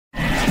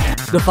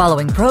The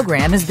following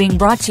program is being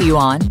brought to you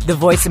on the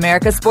Voice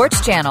America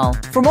Sports Channel.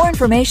 For more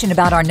information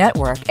about our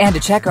network and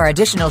to check our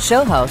additional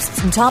show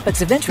hosts and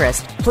topics of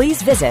interest,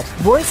 please visit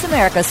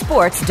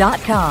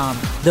voiceamericasports.com.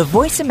 The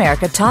Voice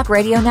America Talk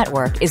Radio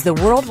Network is the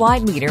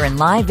worldwide leader in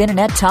live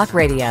Internet talk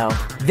radio.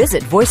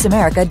 Visit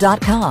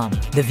voiceamerica.com.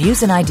 The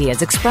views and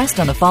ideas expressed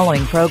on the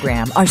following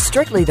program are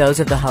strictly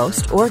those of the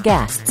host or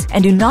guests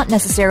and do not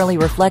necessarily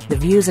reflect the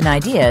views and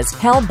ideas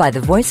held by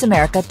the Voice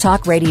America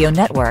Talk Radio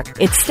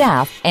Network, its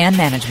staff, and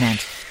management.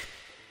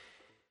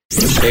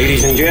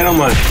 Ladies and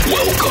gentlemen,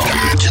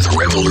 welcome to the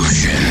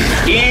revolution.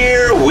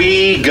 Here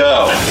we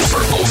go.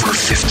 For over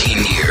 15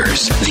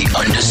 years, the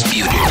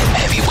undisputed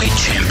heavyweight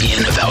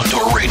champion of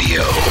outdoor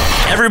radio.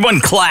 Everyone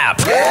clap.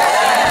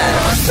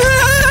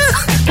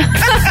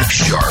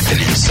 Sharp and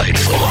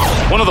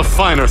insightful. One of the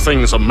finer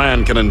things a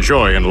man can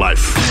enjoy in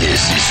life.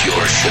 This is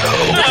your show.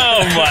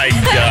 Oh my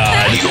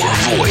God.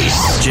 Your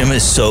voice. Jim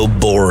is so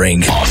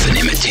boring. Often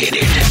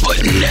imitated,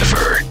 but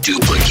never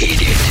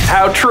duplicated.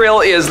 How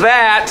trill is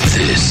that?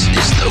 This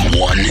is the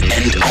one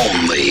and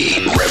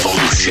only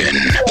Revolution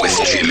with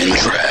Jim and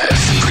Trav.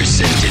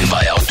 Presented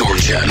by Outdoor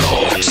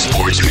Channel,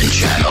 Sportsman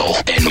Channel,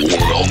 and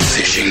World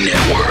Fishing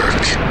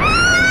Network.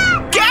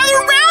 Gather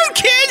round,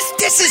 kids!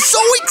 This is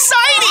so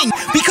exciting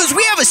because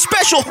we have a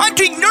special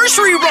hunting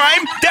nursery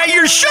rhyme that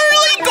you're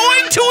surely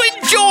going to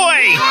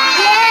enjoy.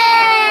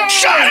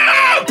 Shut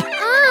up!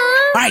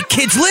 All right,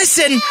 kids,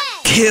 listen.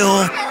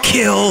 Kill,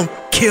 kill,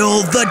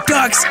 kill the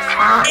ducks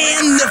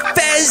and the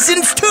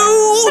pheasants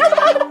too.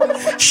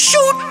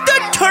 Shoot the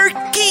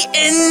turkey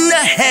in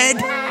the head.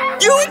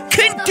 You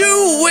can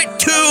do it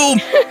too.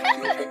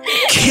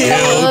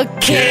 Kill,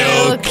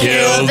 kill,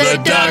 kill the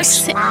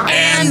ducks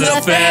and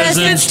the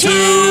pheasants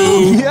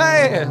too.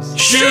 Yes.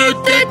 Shoot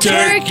the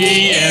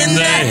turkey in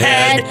the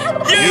head.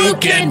 You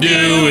can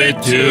do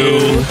it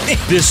too.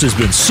 This has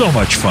been so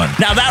much fun.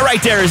 Now that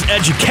right there is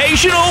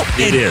educational.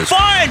 It is.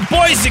 Fun,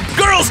 boys and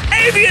girls.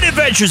 Avian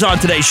Adventures on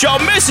today's show.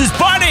 Mrs.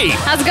 Bunny.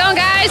 How's it going,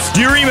 guys?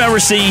 Do you remember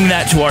singing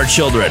that to our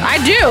children?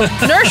 I do.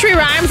 Nursery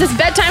rhymes. It's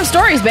bedtime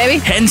stories, baby.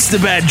 Hence the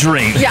bad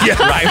dream. Yeah.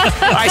 Right.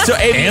 All right, so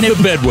And the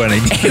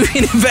bedwetting.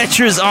 Avian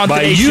Adventures on By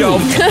today's you. show.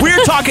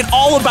 We're talking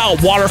all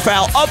about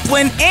waterfowl,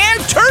 upland,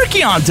 and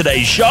turkey on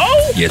today's show.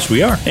 Yes,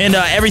 we are. And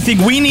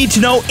everything we need to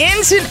know,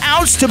 ins and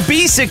outs to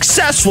be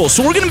successful.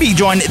 So we're going to be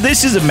joined.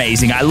 This is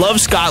amazing. I love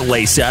Scott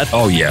Layseth.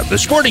 Oh, yeah, the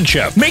sporting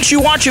chef. Make sure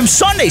you watch him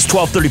Sundays,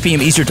 12:30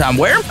 p.m. Eastern Time.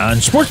 Where? On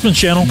Sportsman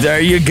Channel.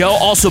 There you go.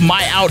 Also,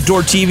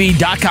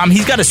 myoutdoortv.com.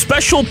 He's got a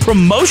special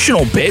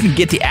promotional bid.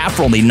 Get the app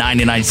for only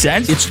 99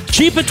 cents. It's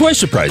cheap at twice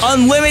the price.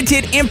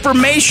 Unlimited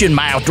information,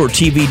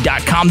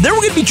 myoutdoortv.com. Then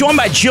we're going to be joined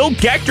by Jill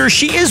Gechter.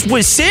 She is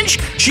with Cinch.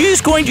 She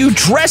is going to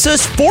dress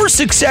us for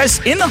success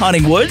in the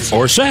hunting woods.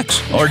 Or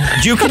sex. Or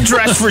you can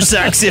dress for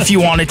sex if you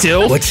wanted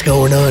to. What's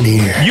going on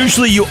here?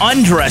 Usually you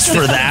undress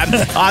for that.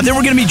 Then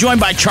we're going to be joined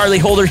by Charlie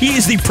Holder. He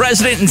is the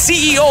president and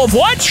CEO of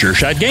what? Sure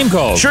Shot Game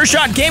Calls. Sure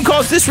Shot Game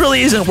Calls. This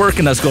really isn't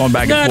working, us going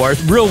back Not and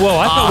forth. real well.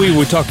 I thought we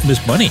would talk to Miss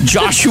Bunny.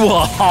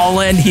 Joshua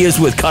Holland, he is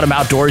with Cut 'em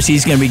Outdoors.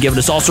 He's going to be giving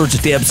us all sorts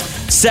of tips,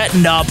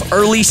 setting up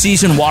early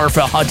season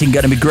waterfowl hunting.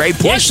 Going to be great.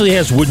 He actually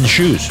has wooden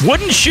shoes.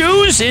 Wooden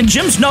shoes, and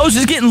Jim's nose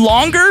is getting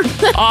longer.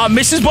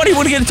 Mrs. Bunny,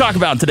 what are you going to talk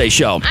about on today's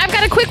show? I've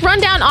got a quick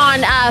rundown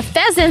on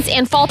pheasants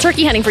and fall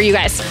turkey hunting for you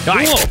guys. All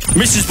right.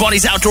 Mrs.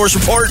 Bunny's Outdoors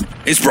Report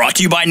is brought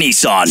to you by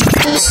Nissan.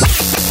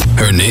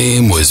 Her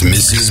name was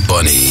Mrs.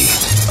 Bunny,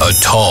 a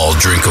tall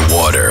drink of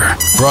water,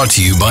 brought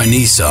to you by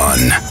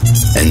Nissan.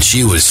 And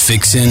she was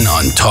fixin'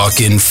 on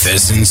talking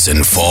pheasants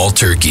and fall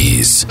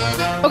turkeys.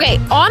 Okay,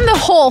 on the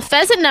whole,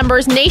 pheasant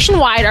numbers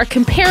nationwide are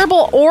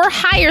comparable or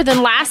higher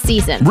than last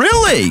season.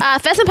 Really?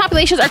 Pheasant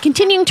populations are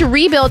continuing to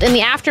rebuild in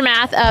the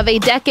aftermath of a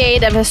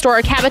decade of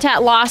historic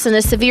habitat loss and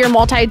a severe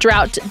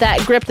multi-drought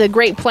that gripped the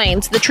Great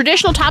Plains. The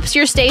traditional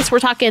top-tier states, we're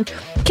talking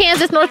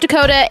Kansas, North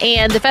Dakota,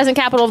 and the pheasant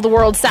capital of the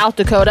world, South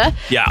Dakota,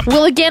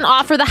 will again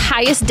offer the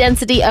highest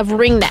density of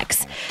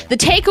ringnecks. The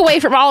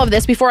takeaway from all of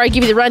this, before I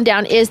give you the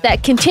rundown, is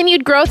that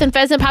continued growth in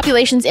pheasant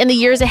populations in the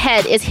years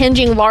ahead is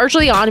hinging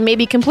largely on,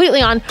 maybe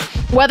completely on,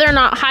 whether or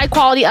not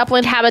high-quality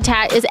upland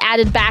habitat is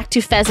added back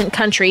to pheasant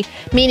country,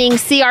 meaning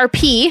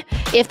CRP,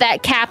 if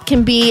that cap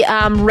can be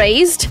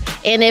raised,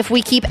 and if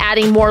we keep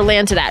adding more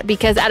land to that.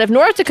 Because out of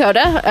North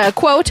Dakota,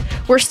 quote,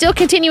 we're still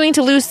continuing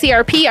to lose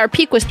CRP. Our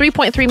peak was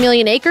 3.3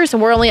 million acres,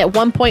 and we're only at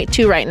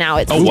 1.2 right now.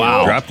 It's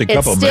Dropped a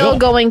couple it's still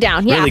going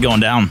down. Yeah. Really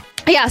going down.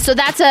 Yeah, so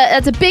that's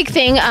a big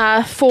thing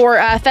for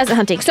pheasant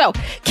hunting. So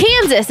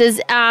Kansas is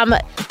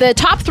the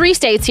top three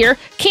states here.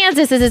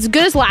 Kansas is as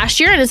good as last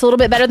year, and it's a little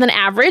bit better than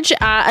average.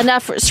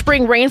 Enough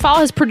spring rainfall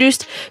has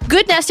produced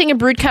good nesting and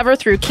brood cover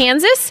through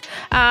Kansas.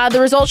 The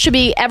results should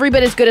be every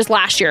bit as good as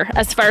last year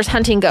as far as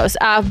hunting goes.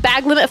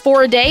 Bag limit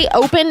for a day,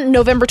 open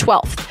November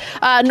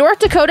 12th. North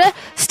Dakota,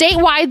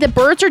 statewide, the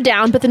birds are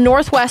down, but the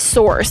Northwest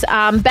soars.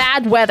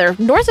 Bad weather.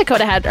 North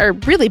Dakota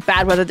had really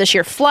bad weather this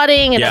year,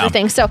 flooding and other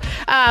things. So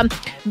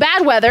bad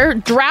bad weather,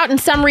 drought in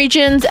some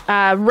regions,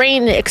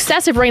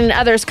 excessive rain in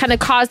others kind of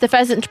caused the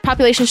pheasant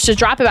populations to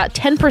drop about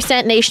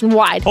 10%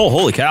 nationwide. Oh,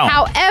 holy cow.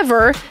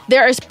 However,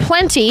 there is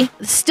plenty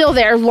still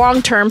there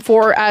long-term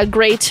for a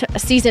great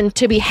season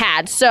to be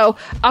had. So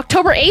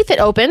October 8th it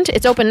opened.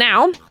 It's open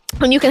now.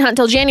 And you can hunt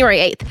till January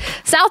 8th.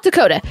 South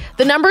Dakota,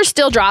 the numbers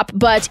still drop,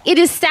 but it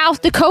is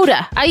South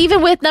Dakota.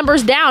 Even with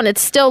numbers down, it's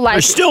still like...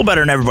 They're still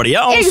better than everybody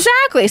else.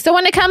 Exactly. So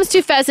when it comes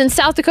to pheasants,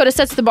 South Dakota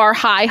sets the bar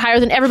high, higher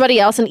than everybody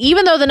else. And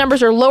even though the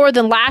numbers are lower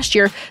than last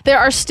year, there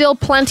are still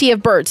plenty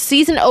of birds.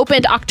 Season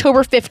opened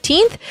October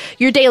 15th.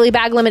 Your daily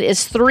bag limit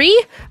is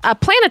 3.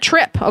 Plan a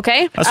trip,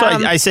 okay? That's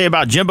what I say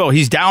about Jimbo.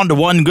 He's down to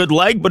one good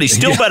leg, but he's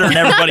still better than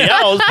everybody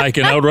else. I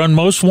can outrun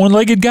most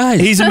one-legged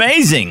guys. He's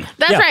amazing.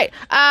 That's right.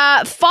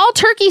 Fall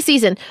turkey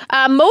season.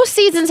 Most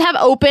seasons have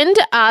opened.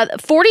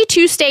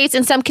 42 states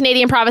and some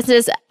Canadian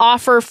provinces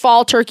offer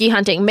fall turkey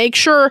hunting. Make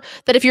sure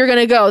that if you're going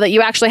to go, that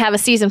you actually have a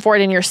season for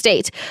it in your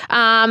state.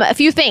 A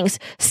few things.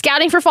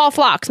 Scouting for fall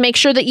flocks. Make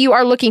sure that you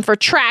are looking for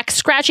tracks,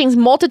 scratchings,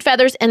 molted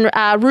feathers, and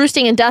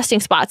roosting and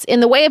dusting spots. In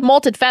the way of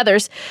molted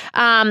feathers,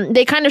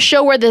 they kind of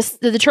show where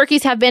the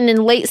turkeys have been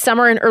in late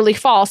summer and early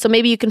fall, so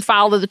maybe you can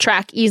follow the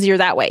track easier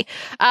that way.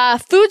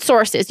 Food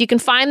sources. You can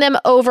find them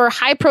over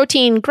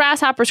high-protein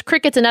grasshoppers,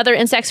 crickets, and other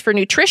insects for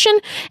nutrition.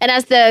 And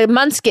as the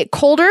months get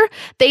colder,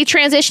 they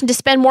transition to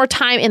spend more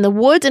time in the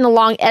woods and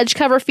along edge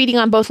cover, feeding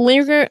on both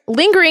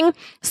lingering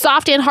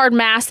soft and hard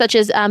mass, such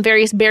as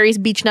various berries,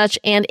 beech nuts,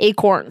 and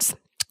acorns.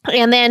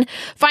 And then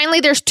finally,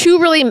 there's 2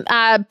 really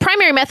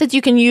primary methods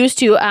you can use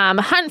to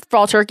hunt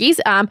fall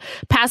turkeys.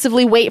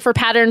 Passively wait for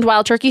patterned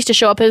wild turkeys to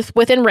show up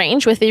within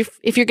range.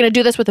 If you're going to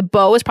do this with a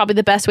bow, is probably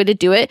the best way to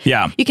do it.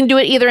 Yeah. You can do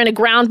it either in a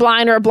ground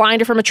blind or a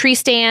blinder from a tree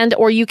stand,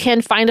 or you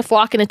can find a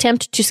flock and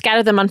attempt to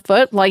scatter them on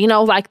foot.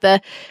 Well, like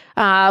the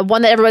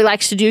one that everybody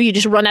likes to do. You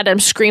just run at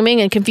them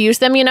screaming and confuse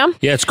them, Yeah,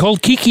 it's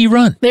called Kiki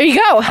Run. There you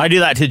go. I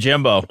do that to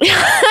Jimbo.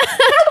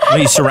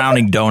 These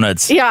surrounding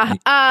donuts. Yeah.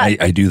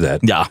 I do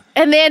that. Yeah.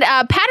 And then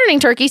patterning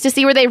turkeys to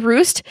see where they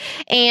roost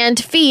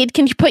and feed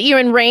can put you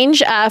in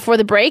range for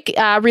the break.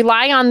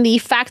 Rely on the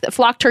fact that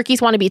flock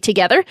turkeys want to be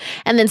together,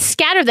 and then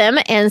scatter them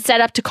and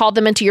set up to call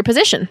them into your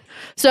position.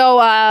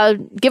 So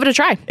give it a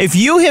try. If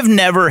you have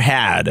never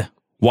had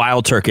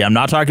wild turkey, I'm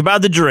not talking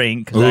about the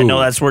drink, because I know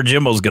that's where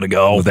Jimbo's going to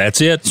go. Well,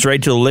 that's it.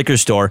 Straight to the liquor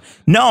store.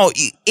 No,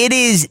 it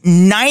is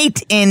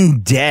night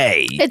and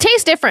day. It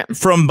tastes different.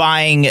 From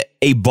buying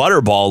a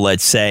butterball,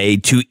 let's say,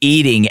 to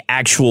eating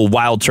actual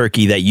wild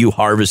turkey that you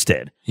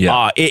harvested.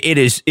 Yeah.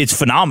 It's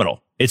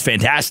phenomenal. It's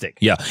fantastic.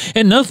 Yeah.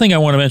 And another thing I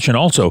want to mention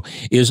also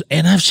is,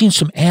 and I've seen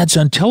some ads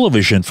on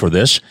television for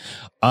this,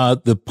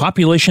 the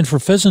population for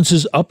pheasants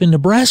is up in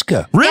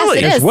Nebraska. Really?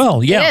 Yes, it as is.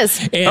 well, yeah. It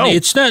is.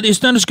 And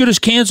it's not as good as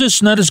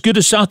Kansas, not as good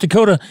as South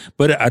Dakota,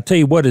 but I tell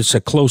you what, it's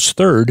a close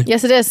third.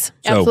 Yes, it is.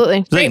 So-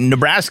 Absolutely. Like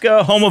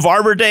Nebraska, home of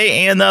Arbor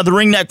Day and the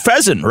ringneck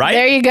pheasant, right?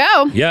 There you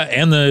go. Yeah,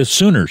 and the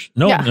Sooners.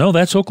 No, Yeah. no,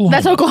 that's Oklahoma.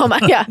 That's Oklahoma.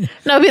 Yeah.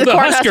 No, it'd be the The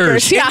Cornhuskers.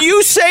 Huskers. Yeah. And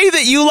you say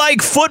that you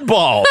like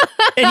football,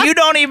 and you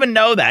don't even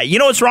know that. You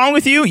know what's wrong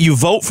with you? You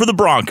vote for the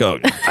Broncos.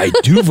 I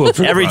do vote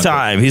for the Every Broncos.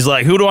 time. He's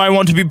like, who do I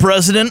want to be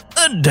president?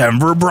 The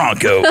Denver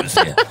Broncos.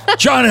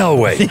 John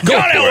Elway. Go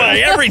John for it.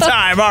 Elway, every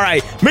time. All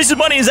right. Mrs.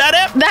 Bunny, is that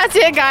it? That's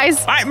it, guys.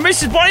 All right,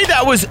 Mrs. Bunny,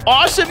 that was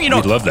awesome. You know,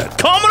 We'd love that.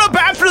 Coming up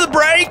after the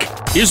break.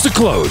 Is the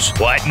close.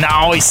 What?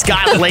 No, he's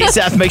Scott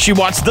Laseth. Make sure you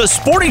watch The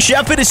Sporting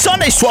Chef. It is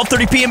Sundays,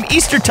 12:30 p.m.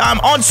 Eastern Time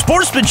on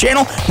Sportsman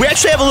Channel. We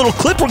actually have a little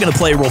clip we're going to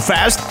play real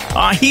fast.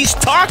 He's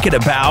talking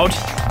about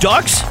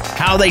ducks,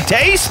 how they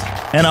taste,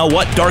 and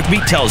what dark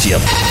meat tells you.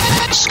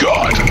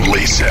 Scott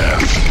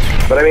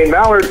Laseth. But I mean,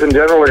 mallards in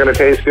general are going to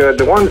taste good.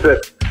 The ones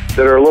that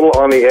are a little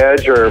on the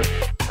edge are,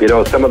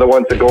 some of the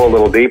ones that go a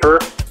little deeper.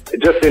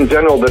 Just in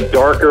general, the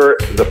darker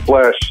the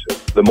flesh,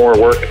 the more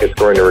work it's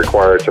going to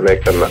require to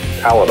make them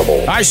palatable.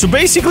 All right, so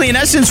basically, in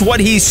essence,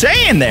 what he's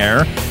saying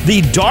there,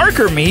 the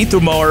darker meat,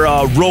 the more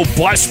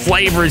robust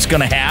flavor it's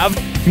going to have.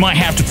 You might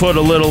have to put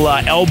a little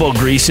elbow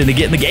grease into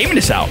getting the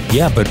gaminess out.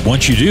 Yeah, but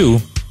once you do,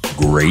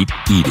 great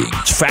eating.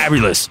 It's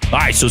fabulous. All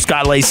right, so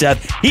Scott Laseth,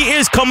 he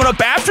is coming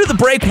up after the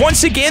break.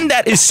 Once again,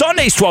 that is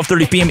Sundays,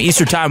 12:30 p.m.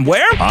 Eastern Time.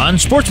 Where? On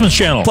Sportsman's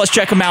Channel. Plus,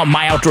 check him out,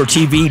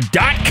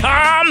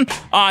 myoutdoortv.com.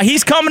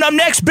 He's coming up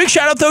next. Big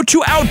shout out, though,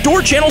 to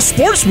Outdoor Channel,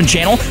 Sportsman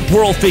Channel,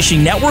 World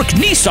Fishing Network,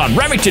 Nissan,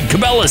 Remington,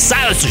 Cabela's,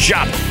 Silas the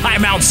Shop, High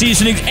Mountain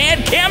Seasonings,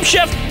 and Camp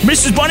Chef.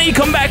 Mrs. Bunny, you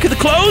come back at the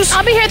close?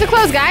 I'll be here at the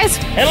close, guys.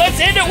 And let's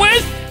end it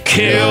with...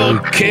 Kill,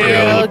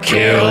 kill,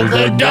 kill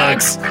the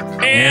ducks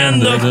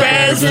and the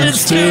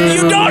pheasants too.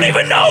 You don't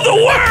even know the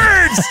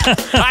words!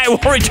 All right, we'll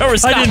return with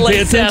Scott I didn't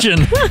pay Laseth.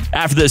 attention.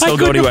 After this, I don't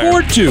go couldn't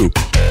anywhere. afford to.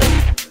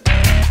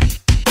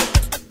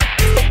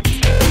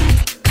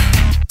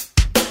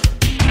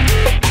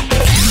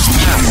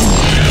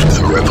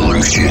 The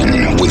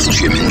Revolution with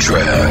Jim and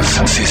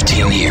Trav.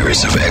 15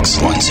 years of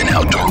excellence in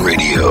outdoor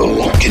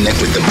radio.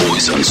 Connect with the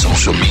boys on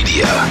social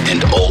media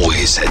and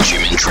always at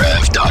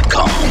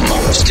jimandtrav.com.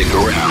 Stick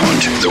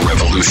around. The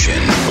Revolution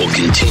will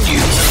continue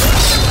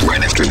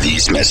right after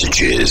these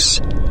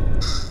messages.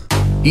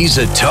 He's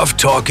a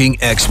tough-talking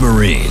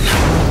ex-Marine.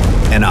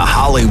 and a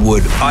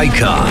Hollywood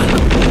icon.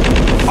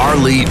 R.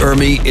 Lee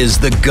Ermey is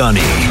the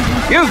gunny.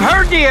 You've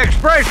heard the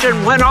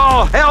expression, when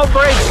all hell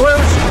breaks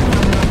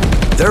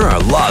loose. There are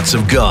lots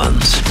of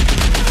guns,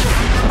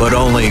 but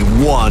only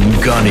one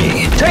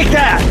gunny. Take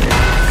that!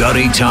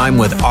 Gunny Time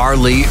with R.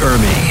 Lee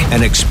Ermey,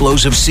 an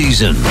explosive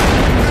season.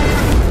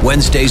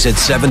 Wednesdays at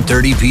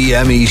 7:30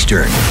 p.m.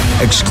 Eastern,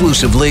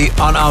 exclusively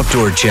on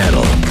Outdoor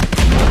Channel.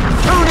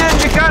 Tune in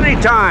to Gunny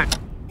Time.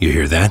 You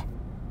hear that?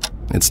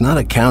 It's not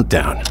a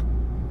countdown.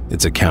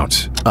 It's a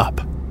count up.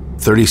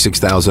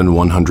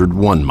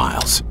 36,101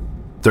 miles.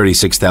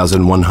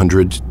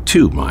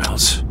 36,102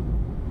 miles.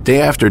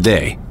 Day after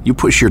day, you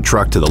push your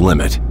truck to the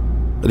limit.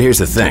 But here's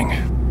the thing.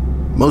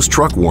 Most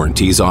truck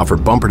warranties offer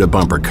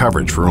bumper-to-bumper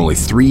coverage for only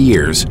 3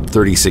 years,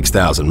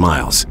 36,000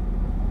 miles.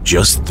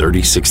 Just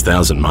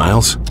 36,000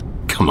 miles?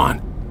 Come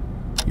on.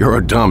 Your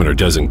odometer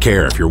doesn't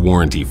care if your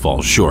warranty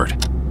falls short.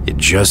 It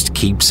just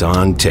keeps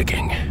on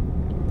ticking.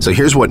 So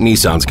here's what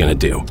Nissan's gonna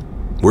do.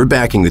 We're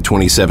backing the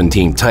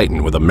 2017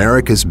 Titan with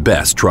America's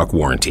best truck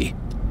warranty.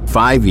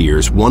 5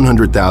 years,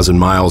 100,000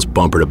 miles,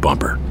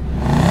 bumper-to-bumper.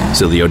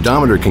 So the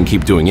odometer can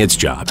keep doing its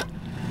job,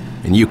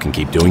 and you can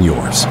keep doing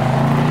yours.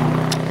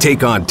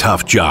 Take on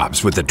tough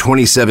jobs with the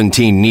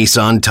 2017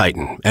 Nissan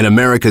Titan and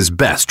America's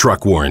best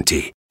truck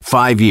warranty.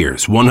 5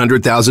 years,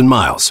 100,000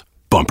 miles,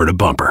 bumper to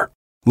bumper.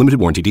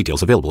 Limited warranty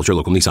details available at your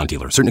local Nissan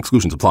dealer. Certain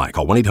exclusions apply.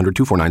 Call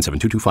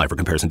 1-800-249-7225 for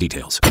comparison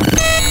details.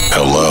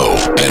 Hello,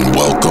 and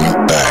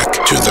welcome back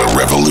to The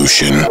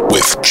Revolution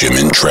with Jim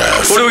and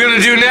Trav. What are we going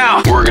to do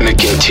now? We're going to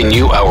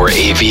continue our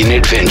avian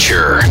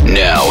adventure.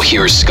 Now,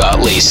 here's Scott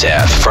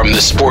Laseth from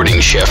The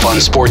Sporting Chef on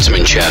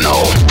Sportsman Channel.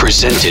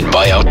 Presented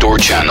by Outdoor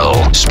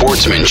Channel,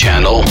 Sportsman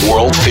Channel,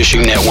 World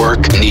Fishing Network,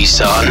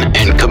 Nissan,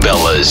 and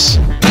Cabela's.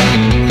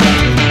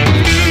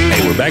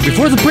 Hey, we're back.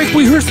 Before the break,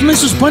 we heard from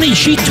Mrs. Bunny.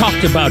 She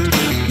talked about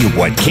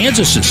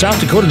Kansas and South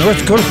Dakota, North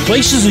Dakota,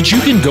 places that you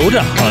can go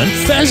to hunt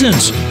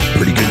pheasants.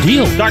 Pretty good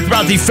deal. Talked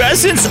about the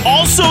pheasants,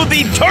 also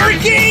the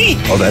turkey.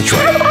 Oh, that's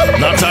right.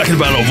 Not talking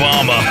about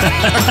Obama.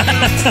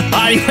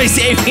 Anyways,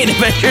 the Avian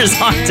Adventures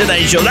on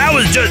today's show. That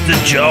was just a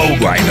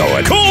joke. I know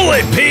it. Cool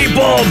it,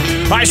 people.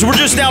 All right, so we're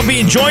just now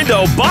being joined,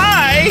 though,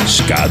 by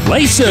Scott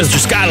Laseth. Mr.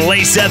 Scott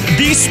Laseth,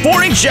 the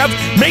Sporting Chef.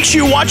 Make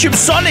sure you watch him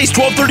Sundays,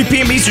 12:30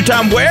 p.m. Eastern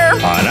Time. Where?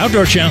 On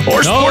Outdoor Channel.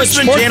 Or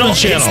Sportsman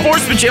Channel.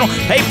 Sportsman Channel.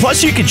 Hey,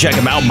 plus you can check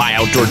him out,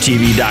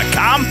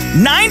 myoutdoortv.com.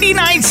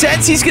 99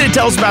 cents. He's going to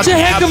tell us about it's a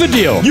heck of a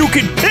deal. You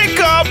can pick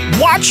up,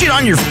 watch it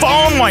on your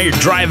phone while you're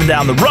driving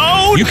down the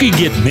road. You can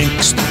get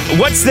Minsk.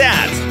 What's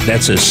that?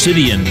 That's a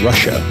city in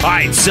Russia. All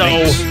right, so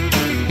Minsk.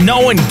 no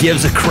one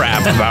gives a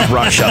crap about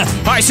Russia.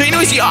 All right, so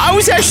anyways, I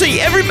was actually,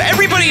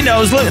 everybody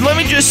knows, let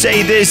me just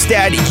say this,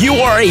 that you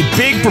are a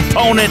big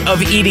proponent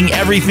of eating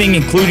everything,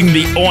 including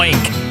the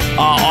oink.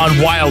 On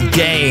wild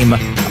game,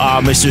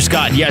 Mr.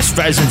 Scott. Yes,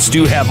 pheasants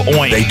do have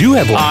oink. They do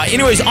have oink.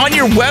 Anyways, on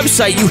your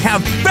website, you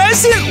have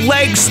pheasant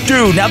leg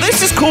stew. Now,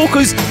 this is cool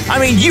because,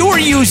 you are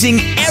using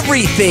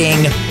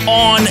everything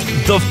on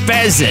the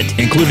pheasant.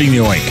 Including the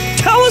oink.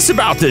 Tell us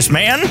about this,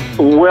 man.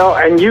 Well,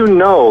 and you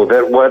know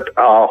that what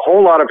a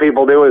whole lot of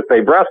people do is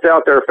they breast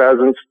out their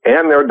pheasants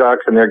and their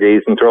ducks and their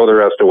geese and throw the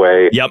rest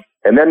away. Yep.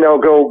 And then they'll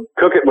go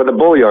cook it with a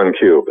bouillon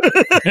cube.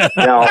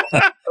 Now,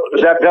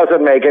 that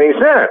doesn't make any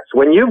sense.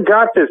 When you've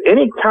got this,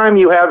 anytime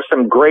you have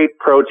some great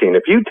protein,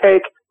 if you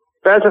take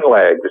pheasant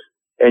legs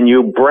and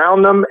you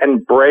brown them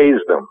and braise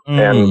them,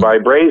 and by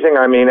braising,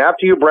 I mean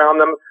after you brown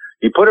them,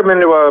 you put them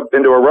into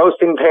a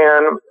roasting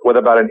pan with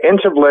about an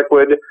inch of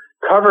liquid,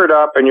 cover it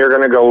up, and you're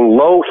going to go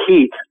low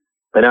heat.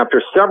 And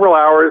after several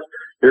hours,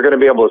 you're going to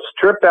be able to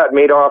strip that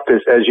meat off.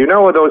 As you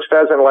know, with those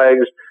pheasant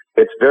legs,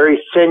 it's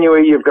very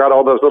sinewy. You've got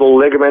all those little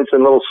ligaments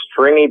and little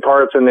stringy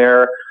parts in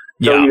there.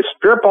 So you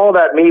strip all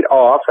that meat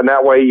off, and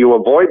that way you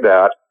avoid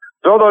that.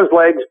 Throw those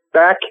legs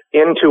back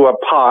into a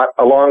pot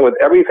along with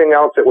everything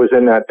else that was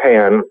in that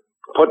pan.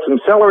 Put some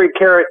celery,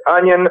 carrot,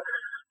 onion,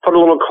 put a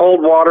little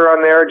cold water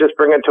on there. Just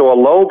bring it to a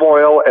low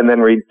boil, and then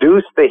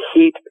reduce the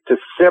heat to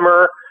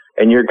simmer,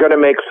 and you're going to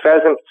make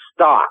pheasant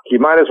stock. You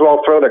might as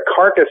well throw the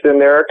carcass in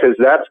there because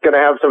that's going to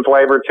have some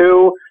flavor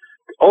too.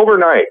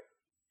 Overnight,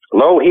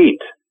 low heat.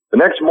 The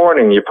next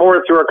morning, you pour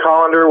it through a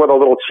colander with a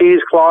little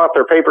cheesecloth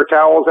or paper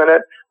towels in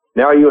it.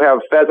 Now you have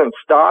pheasant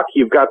stock.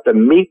 You've got the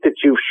meat that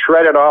you've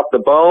shredded off the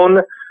bone.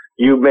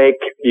 You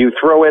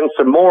throw in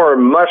some more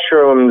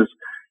mushrooms,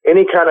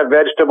 any kind of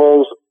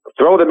vegetables.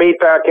 Throw the meat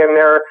back in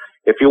there.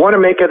 If you want to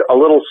make it a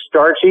little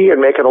starchy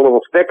and make it a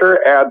little thicker,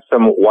 add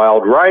some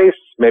wild rice,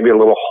 maybe a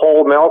little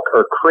whole milk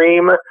or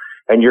cream,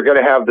 and you're going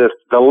to have this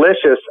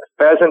delicious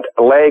pheasant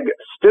leg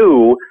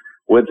stew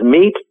with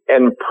meat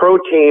and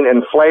protein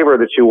and flavor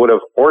that you would have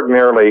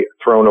ordinarily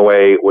thrown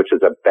away, which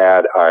is a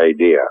bad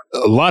idea.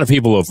 A lot of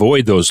people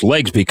avoid those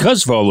legs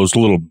because of all those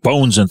little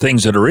bones and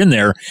things that are in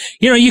there.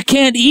 You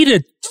can't eat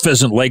a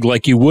pheasant leg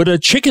like you would a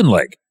chicken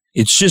leg.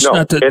 It's just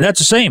not the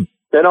same.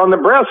 And on the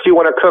breast, you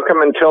want to cook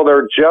them until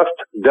they're just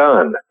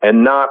done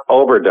and not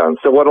overdone.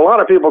 So what a lot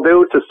of people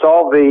do to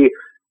solve the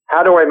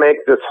how do I make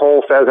this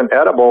whole pheasant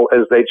edible,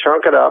 is they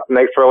chunk it up and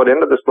they throw it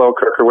into the slow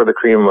cooker with a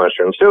cream of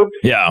mushroom soup.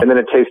 Yeah. And then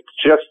it tastes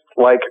just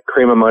like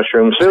cream of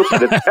mushroom soup,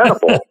 but it's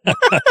edible.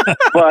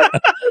 But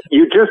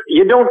you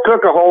don't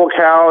cook a whole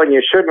cow, and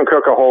you shouldn't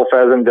cook a whole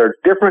pheasant. There are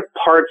different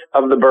parts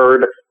of the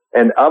bird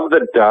and of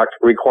the duck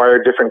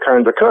require different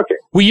kinds of cooking.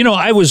 Well,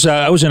 I was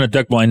in a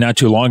duck blind not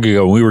too long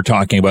ago, and we were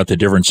talking about the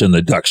difference in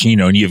the ducks.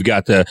 And you've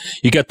got the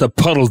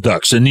puddle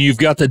ducks, and you've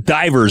got the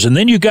divers, and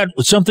then you've got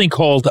something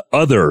called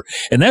other,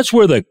 and that's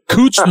where the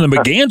coots and the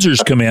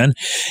mergansers come in.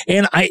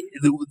 And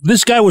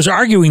this guy was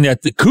arguing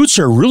that the coots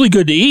are really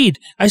good to eat.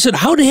 I said,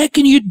 how the heck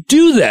can you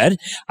do that?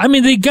 I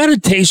mean, they got to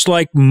taste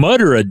like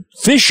mud or a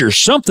fish or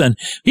something.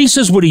 He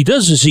says what he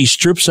does is he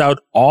strips out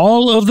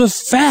all of the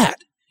fat.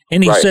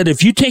 And he said,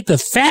 if you take the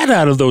fat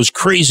out of those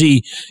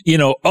crazy,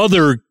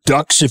 other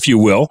ducks, if you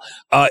will,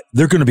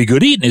 they're going to be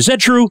good eating. Is that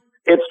true?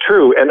 It's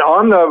true. And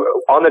on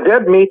the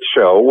Dead Meat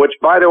Show, which,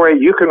 by the way,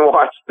 you can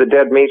watch the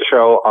Dead Meat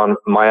Show on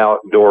My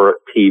Outdoor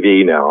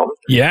TV now.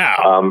 Yeah.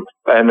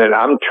 And then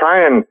I'm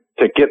trying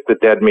to get the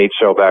Dead Meat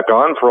Show back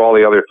on for all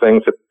the other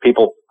things that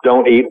people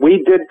don't eat.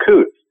 We did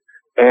coots.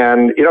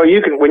 And,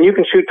 when you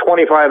can shoot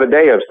 25 a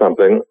day of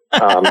something,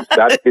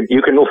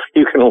 you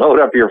can load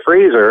up your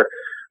freezer.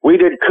 We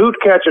did coot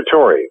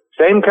cacciatore.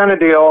 Same kind of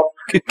deal.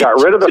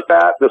 Got rid of the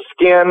fat, the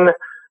skin,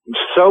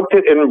 soaked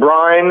it in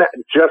brine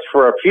just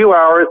for a few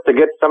hours to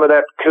get some of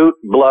that coot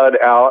blood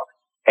out,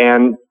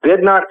 and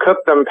did not cook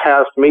them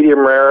past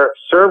medium rare.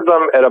 Served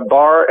them at a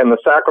bar in the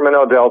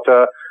Sacramento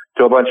Delta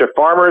to a bunch of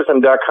farmers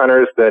and duck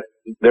hunters that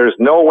there's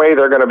no way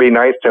they're going to be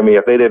nice to me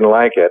if they didn't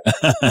like it.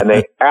 And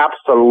they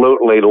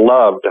absolutely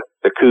loved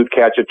the coot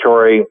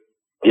cacciatore.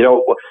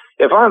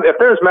 If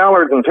there's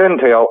mallards and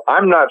pintail,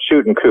 I'm not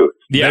shooting coots.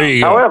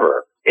 Yeah.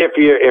 However, if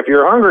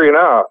you're hungry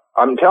enough,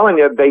 I'm telling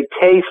you, they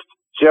taste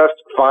just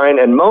fine.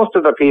 And most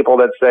of the people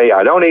that say,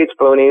 I don't eat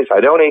spoonies,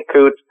 I don't eat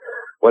coots,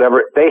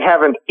 whatever, they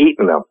haven't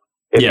eaten them.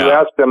 If you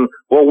ask them,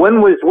 well,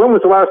 when was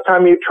the last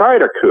time you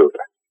tried a coot?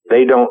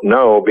 They don't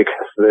know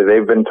because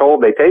they've been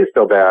told they taste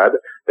so bad,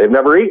 they've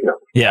never eaten them.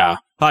 Yeah.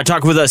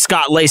 Talk with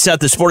Scott Laceth,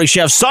 the Sporting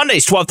Chef,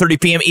 Sundays,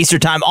 12:30 p.m. Eastern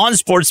Time on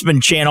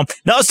Sportsman Channel.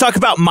 Now let's talk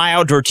about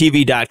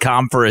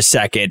myoutdoortv.com for a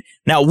second.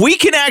 Now we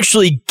can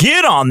actually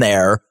get on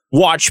there,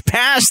 watch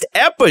past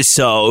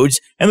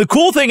episodes, and the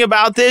cool thing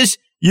about this,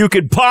 you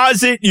could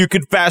pause it, you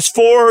could fast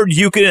forward,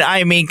 you could,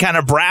 kind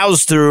of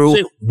browse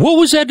through. What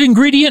was that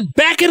ingredient?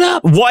 Back it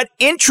up. What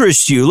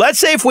interests you? Let's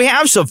say if we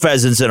have some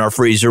pheasants in our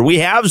freezer, we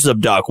have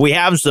some duck, we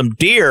have some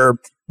deer,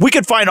 we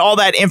could find all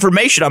that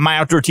information on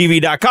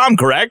myoutdoortv.com,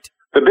 correct?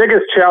 The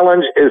biggest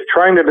challenge is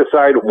trying to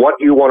decide what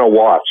you want to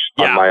watch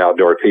on My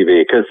Outdoor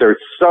TV, because there's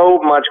so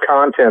much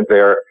content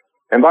there.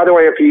 And by the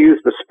way, if you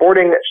use the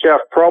Sporting Chef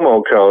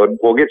promo code,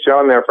 we'll get you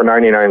on there for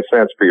 99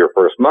 cents for your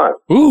first month.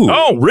 Ooh.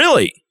 Oh,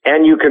 really?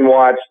 And you can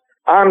watch,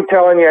 I'm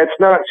telling you, it's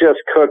not just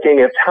cooking,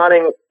 it's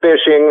hunting,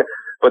 fishing,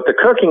 but the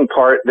cooking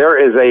part, there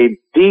is a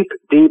deep,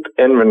 deep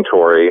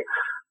inventory.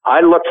 I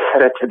looked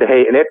at it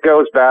today, and it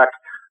goes back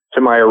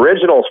to my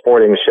original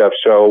Sporting Chef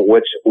show,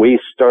 which we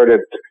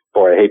started,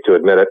 boy, I hate to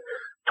admit it,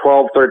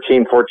 12,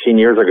 13, 14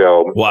 years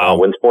ago. Wow.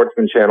 When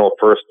Sportsman Channel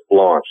first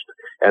launched.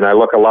 And I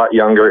look a lot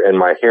younger, and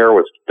my hair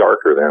was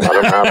darker then. I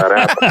don't know how that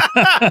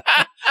happened.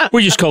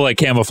 We just call that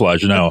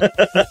camouflage now.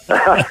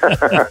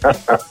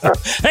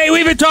 Hey,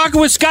 we've been talking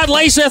with Scott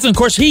Laceth, and of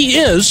course, he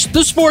is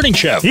the Sporting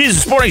Chef. He's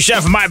the Sporting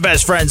Chef and my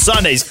best friend.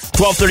 Sundays,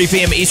 12:30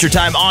 p.m. Eastern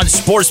Time on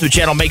Sportsman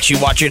Channel. Make sure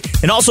you watch it.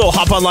 And also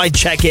hop online,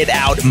 check it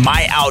out,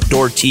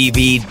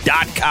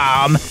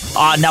 myoutdoortv.com.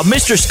 Now,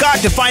 Mr. Scott,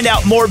 to find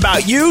out more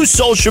about you,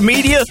 social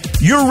media,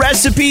 your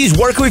recipes,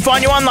 where can we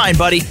find you online,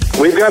 buddy?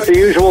 We've got the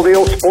usual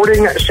deal.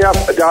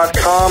 SportingChef.com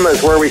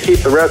is where we keep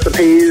the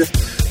recipes.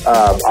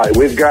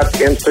 We've got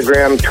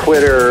Instagram,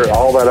 Twitter,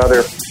 all that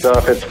other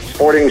stuff. It's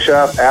Sporting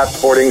Chef, at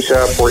Sporting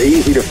Chef. We're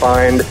easy to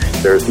find.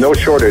 There's no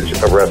shortage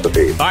of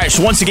recipes. All right,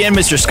 so once again,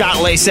 Mr. Scott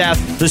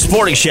Laceth, the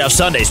Sporting Chef,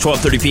 Sundays,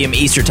 12:30 p.m.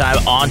 Eastern Time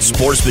on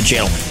Sportsman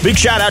Channel. Big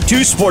shout out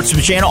to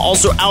Sportsman Channel,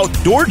 also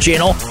Outdoor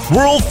Channel,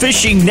 World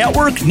Fishing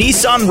Network,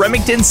 Nissan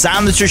Remington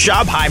Silencer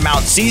Shop, High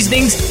Mount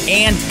Seasonings,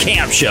 and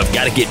Camp Chef.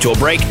 Got to get to a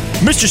break.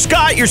 Mr.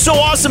 Scott, you're so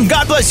awesome.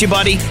 God bless you,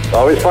 buddy.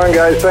 Always fun,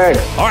 guys. Thanks.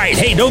 All right,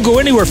 hey, don't go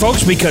anywhere,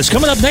 folks, because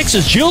coming up next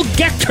is Jill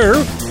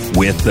Gechter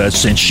with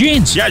Cinch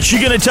Jeans. Yeah, she's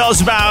going to tell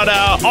us about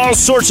all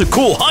sorts of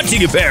cool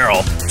hunting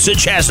apparel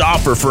Cinch has to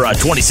offer for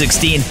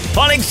 2016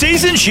 hunting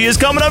season. She is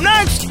coming up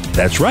next.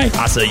 That's right.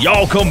 I said,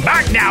 y'all come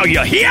back now.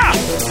 You hear?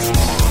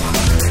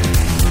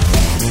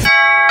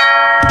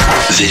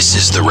 This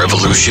is The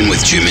Revolution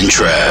with Jim and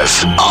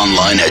Trav.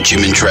 Online at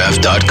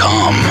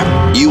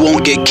jimandtrav.com. You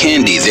won't get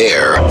candy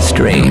there.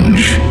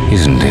 Strange,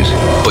 isn't it?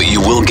 But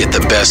you will get the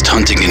best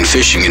hunting and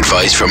fishing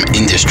advice from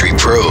industry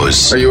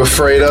pros. Are you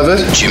afraid of it?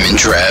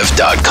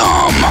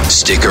 jimandtrav.com.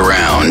 Stick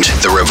around.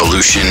 The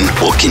Revolution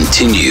will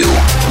continue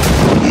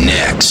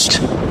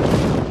next.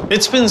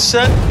 It's been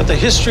said that the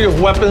history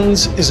of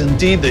weapons is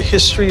indeed the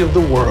history of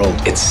the world.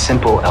 It's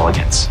simple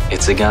elegance.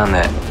 It's a gun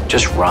that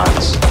just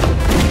runs.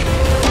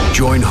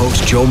 Join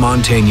host Joe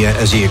Mantegna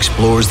as he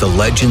explores the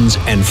legends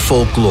and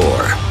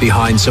folklore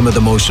behind some of the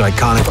most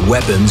iconic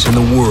weapons in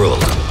the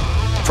world.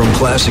 From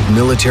classic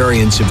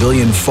military and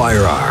civilian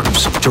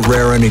firearms to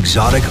rare and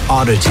exotic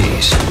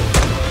oddities.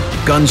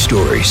 Gun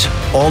Stories,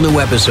 all new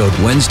episode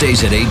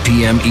Wednesdays at 8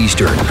 p.m.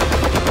 Eastern.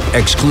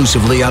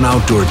 Exclusively on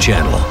Outdoor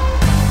Channel.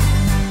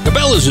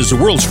 Cabela's is the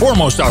world's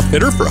foremost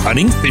outfitter for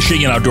hunting,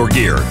 fishing, and outdoor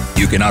gear.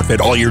 You can outfit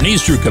all your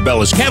needs through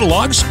Cabela's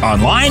catalogs,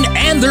 online,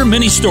 and their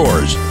mini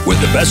stores. With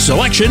the best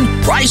selection,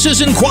 prices,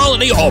 and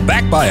quality, all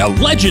backed by a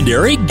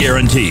legendary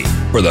guarantee.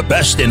 For the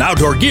best in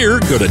outdoor gear,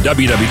 go to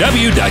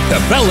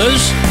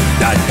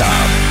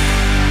www.cabela's.com.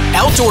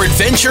 Outdoor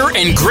adventure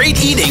and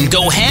great eating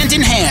go hand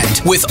in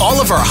hand with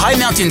all of our High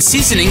Mountain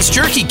Seasonings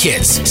jerky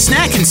kits,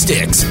 snack and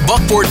sticks,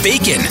 buckboard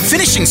bacon,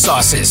 finishing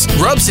sauces,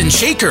 rubs and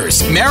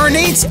shakers,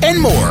 marinades, and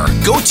more.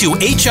 Go to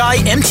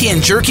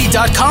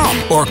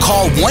HIMTNJerky.com or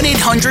call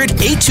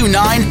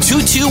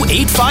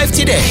 1-800-829-2285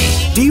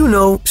 today. Do you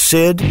know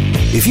SID?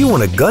 If you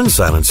want a gun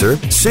silencer,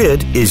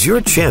 SID is your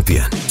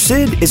champion.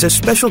 SID is a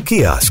special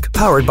kiosk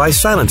powered by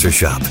Silencer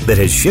Shop that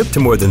has shipped to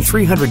more than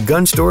 300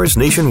 gun stores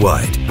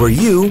nationwide, where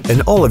you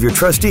and all of your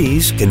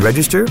trustees can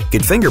register,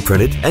 get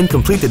fingerprinted, and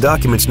complete the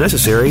documents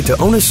necessary to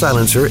own a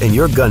silencer in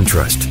your gun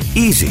trust.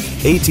 Easy,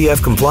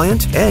 ATF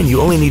compliant, and you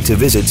only need to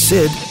visit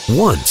SID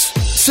once.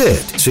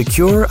 SID,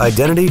 Secure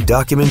Identity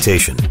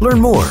Documentation. Learn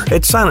more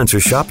at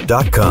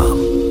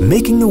silencershop.com.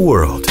 Making the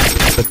world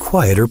a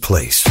quieter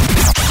place.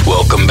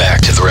 Welcome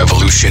back to The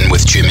Revolution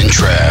with Jim and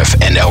Trav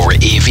and our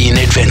Avian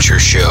Adventure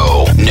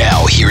Show.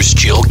 Now here's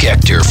Jill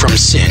Gechter from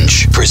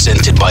Cinch,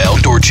 presented by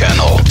Outdoor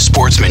Channel,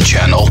 Sportsman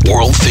Channel,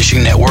 World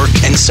Fishing Network,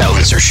 and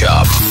Silencer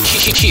Shop.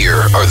 Here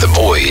are the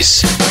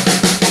boys.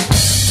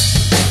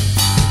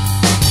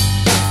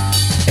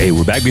 Hey,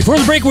 we're back. Before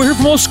the break, we're here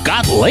from old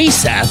Scott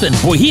Lasath, and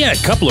boy, he had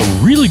a couple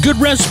of really good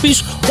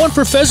recipes, one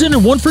for pheasant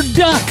and one for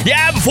duck.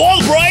 Yeah, before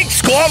the break,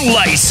 Scott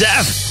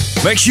Lasath.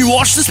 Make sure you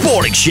watch The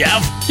Sporting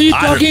Chef. Are you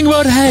talking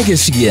about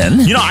haggis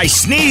again? You know, I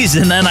sneeze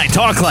and then I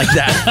talk like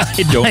that.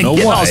 I don't know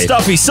why. All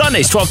stuffy.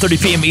 Sundays,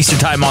 12:30 p.m. Eastern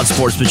Time on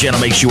Sportsman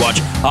Channel. Make sure you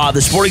watch The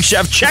Sporting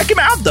Chef. Check him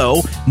out,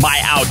 though,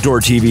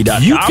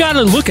 myoutdoortv.com. You got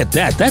to look at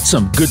that. That's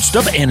some good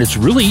stuff, and it's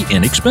really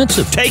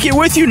inexpensive. Take it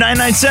with you,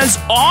 99 cents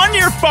on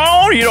your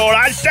phone. You know what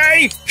I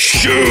say?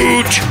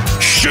 Shoot,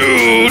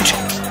 shoot,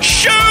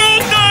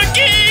 shoot the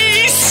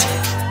geese.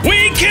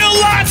 We kill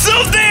lots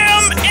of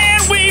them,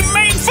 and we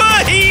make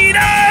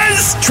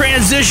fajitas.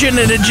 Transition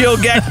into Jill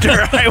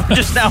Gechter. I would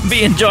just now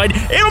be enjoyed.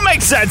 It'll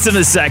make sense in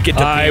a second.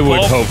 I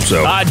would hope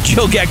so.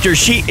 Jill Gechter,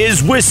 she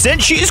is with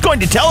Cinch. She's going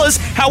to tell us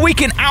how we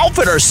can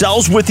outfit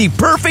ourselves with the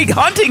perfect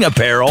hunting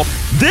apparel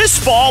this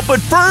fall.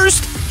 But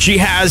first, she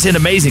has an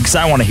amazing, because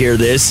I want to hear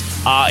this,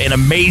 an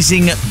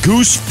amazing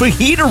goose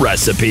fajita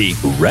recipe.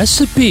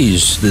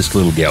 Recipes, this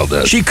little gal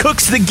does. She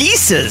cooks the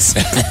geeses.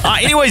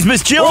 Anyways,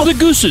 Miss Jill. Or the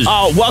gooses.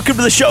 Welcome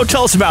to the show.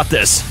 Tell us about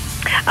this.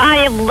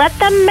 I let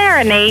them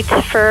marinate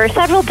for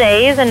several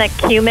days in a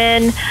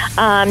cumin.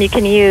 You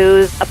can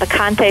use a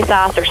picante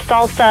sauce or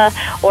salsa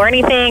or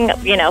anything,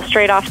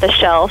 straight off the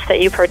shelf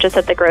that you purchase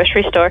at the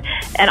grocery store.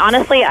 And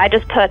honestly, I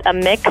just put a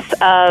mix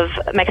of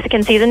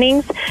Mexican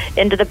seasonings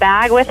into the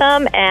bag with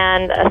them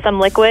and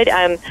some liquid.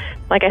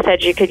 Like I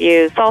said, you could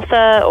use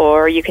salsa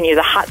or you can use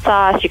a hot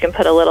sauce. You can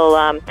put a little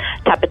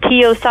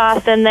tapatio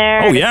sauce in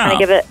there. Oh, yeah. Kind of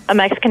give it a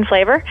Mexican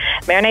flavor.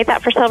 Marinate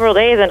that for several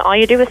days, and all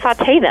you do is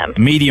saute them.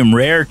 Medium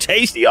rare,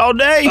 tasty all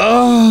day.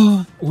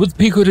 Oh, with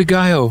pico de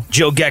gallo.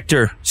 Jill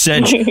Gechter,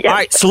 Cinch. Yes. All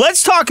right, so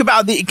let's talk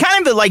about the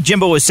kind of like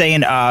Jimbo was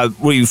saying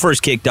when you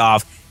first kicked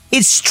off.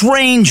 It's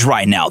strange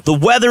right now. The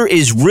weather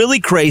is really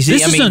crazy.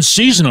 This is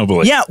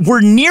unseasonable. Yeah,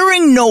 we're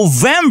nearing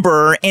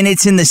November, and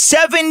it's in the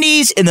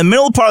 70s. In the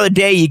middle part of the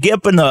day, you get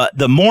up in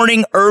the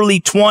morning, early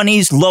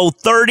 20s, low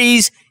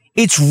 30s.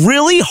 It's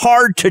really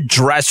hard to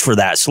dress for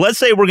that. So let's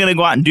say we're going to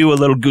go out and do a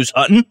little goose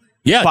hunting.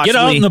 Yeah, get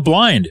out in the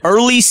blind.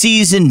 Early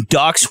season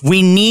ducks.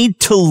 We need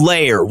to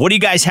layer. What do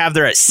you guys have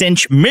there at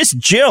Cinch? Miss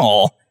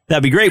Jill,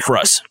 that'd be great for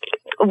us.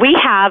 We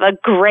have a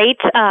great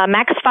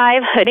Max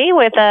 5 hoodie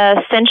with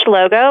a Cinch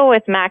logo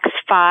with Max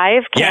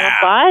 5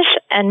 camouflage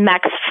and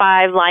Max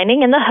 5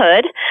 lining in the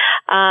hood.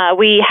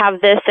 We have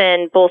this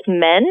in both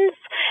men's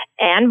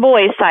and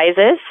boys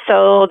sizes.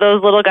 So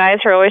those little guys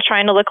who are always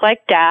trying to look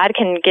like dad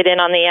can get in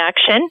on the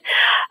action.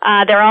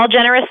 They're all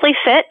generously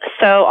fit.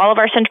 So all of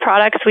our Cinch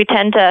products, we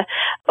tend to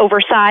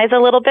oversize a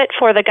little bit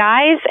for the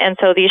guys. And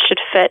so these should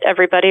fit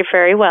everybody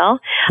very well.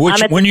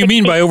 Which, when you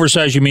mean by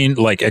oversized, you mean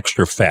like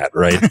extra fat,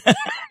 right?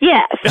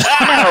 Yes.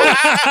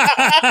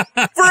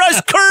 For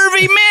us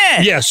curvy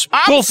men. Yes.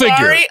 Full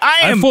figure.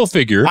 I'm full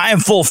figure. I am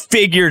full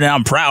figured, and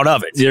I'm proud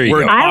of it. There you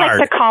go. I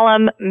like to call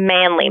them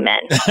manly men.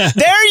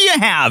 There you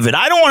have it.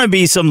 I don't want to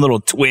be some little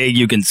twig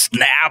you can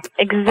snap.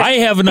 Exactly. I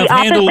have enough the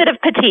handles. opposite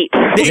of petite.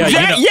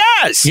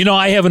 Yes.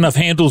 I have enough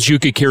handles you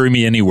could carry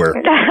me anywhere.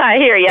 I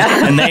hear you.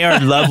 And they are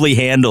lovely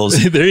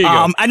handles. There you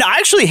go. And I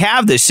actually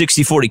have this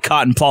 60/40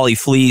 cotton poly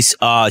fleece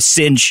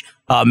Cinch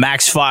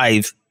Max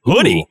 5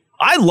 hoodie. Ooh.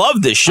 I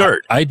love this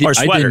shirt. I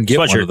didn't get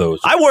one of those.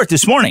 I wore it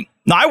this morning.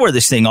 No, I wear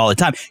this thing all the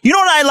time. You know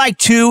what I like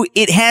too?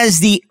 It has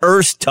the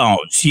earth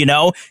tones,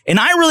 and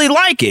I really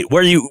like it.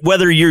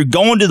 Whether you're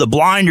going to the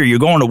blind or you're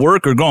going to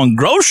work or going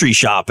grocery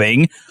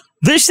shopping,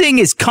 this thing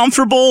is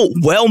comfortable,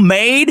 well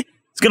made.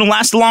 It's going to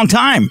last a long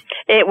time.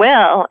 It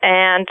will,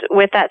 and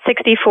with that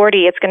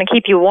 60/40, it's going to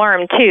keep you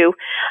warm, too.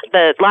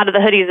 A lot of the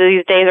hoodies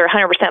these days are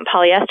 100%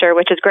 polyester,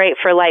 which is great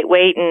for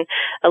lightweight and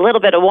a little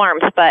bit of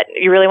warmth, but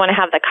you really want to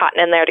have the cotton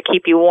in there to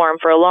keep you warm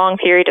for a long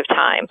period of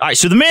time. All right,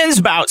 so the men's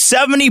about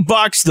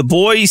 $70, the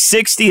boys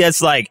 $60.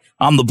 That's like,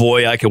 I'm the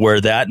boy, I could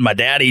wear that. My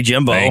daddy,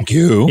 Jimbo. Thank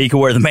you. He could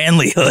wear the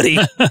manly hoodie.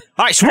 All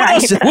right, so what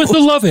else? With the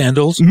love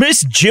handles.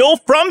 Miss Jill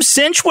from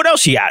Cinch, what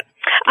else you got?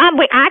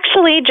 We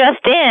actually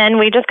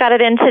we just got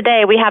it in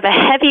today. We have a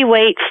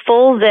heavyweight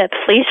full zip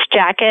fleece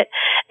jacket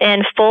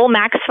in full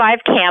Max 5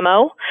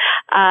 camo.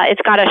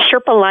 It's got a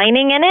Sherpa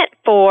lining in it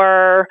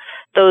for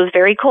those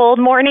very cold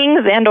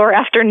mornings and or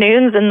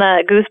afternoons in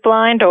the goose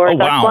blind or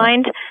duck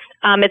blind.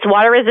 It's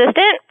water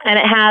resistant and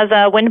it has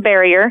a wind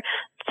barrier.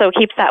 So it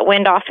keeps that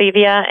wind off of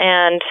you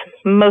and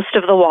most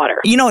of the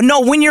water.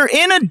 No, when you're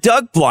in a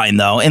duck blind,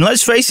 though, and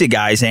let's face it,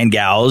 guys and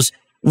gals,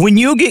 when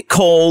you get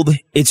cold,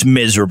 it's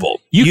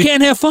miserable. You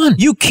can't have fun.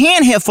 You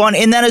can't have fun,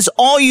 and that is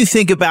all you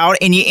think about,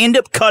 and you end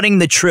up cutting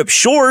the trip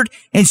short,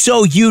 and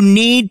so you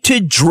need to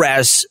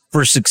dress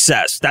for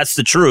success. That's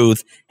the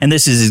truth, and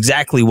this is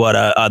exactly what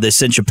the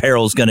Cinch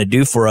apparel is going to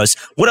do for us.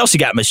 What else you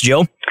got, Miss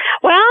Jill?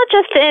 Well,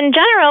 just in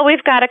general,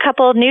 we've got a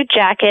couple of new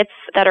jackets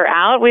that are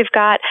out. We've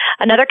got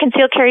another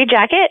concealed carry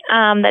jacket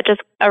that just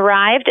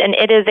arrived, and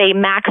it is a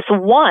Max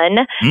 1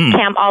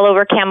 all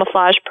over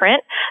camouflage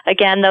print.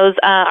 Again, those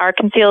are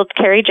concealed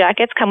carry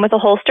jackets, come with a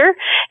holster,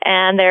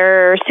 and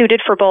they're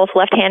suited for both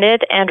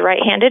left-handed and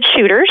right-handed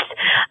shooters.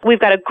 We've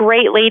got a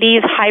great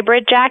ladies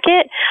hybrid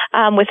jacket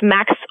with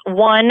Max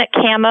 1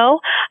 camo,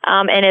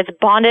 and it's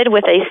bonded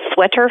with a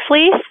sweater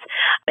fleece.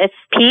 It's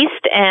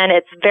pieced, and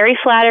it's very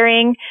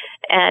flattering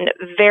and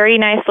very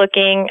nice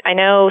looking. I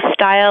know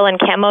style and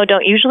camo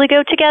don't usually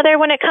go together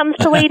when it comes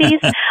to ladies.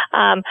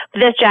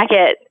 This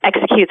jacket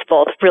executes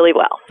both really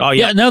well. Oh,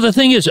 yeah. Now, the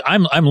thing is,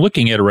 I'm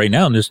looking at it right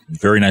now, and this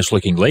very nice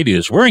looking lady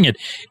that's wearing it,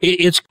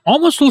 it's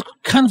almost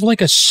kind of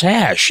like a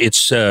sash.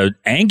 It's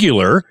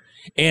angular,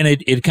 and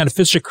it kind of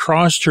fits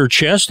across her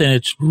chest, and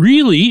it's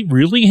really,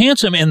 really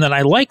handsome. And then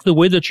I like the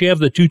way that you have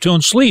the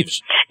two-tone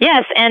sleeves.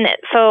 Yes, and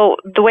so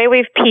the way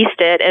we've pieced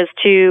it is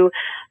to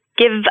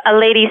give a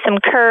lady some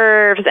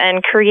curves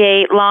and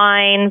create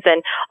lines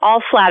and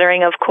all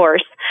flattering, of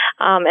course.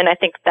 And I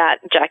think that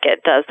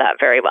jacket does that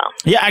very well.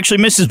 Yeah, actually,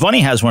 Mrs.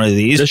 Bunny has one of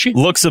these. Does she?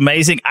 Looks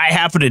amazing. I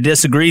happen to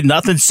disagree.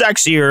 Nothing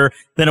sexier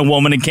than a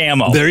woman in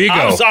camo. There you go.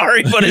 I'm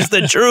sorry, but it's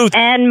the truth.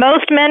 And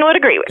most men would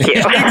agree with you.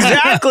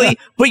 Exactly.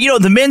 But,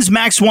 the men's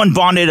Max 1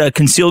 bonded a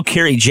concealed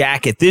carry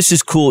jacket. This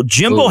is cool.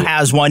 Jimbo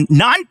has one,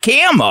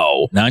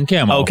 non-camo.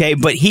 Non-camo. Okay,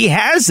 but he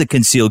has the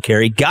concealed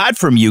carry. Got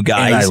from you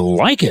guys. And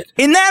I like it.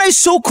 And that is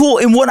so cool.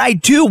 And what I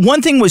do,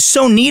 one thing was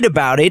so neat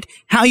about it,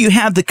 how you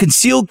have the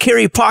concealed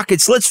carry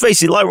pockets. Let's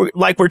face it,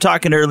 like we're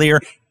talking earlier,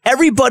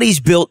 everybody's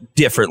built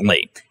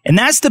differently. And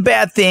that's the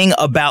bad thing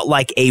about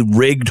like a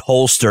rigged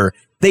holster.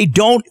 They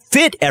don't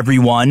fit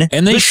everyone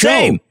and they the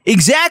same.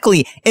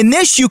 Exactly. And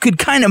this, you could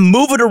kind of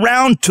move it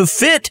around to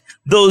fit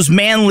those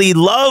manly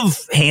love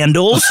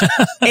handles.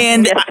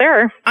 And yes,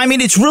 sir. I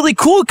mean, it's really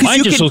cool because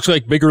mine just looks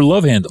like bigger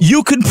love handles.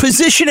 You can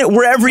position it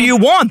wherever you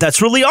want.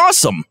 That's really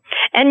awesome.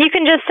 And you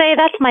can just say,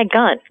 that's my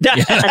gun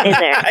in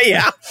there.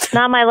 Yeah.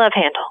 Not my love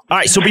handle. All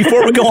right, so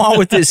before we go on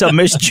with this,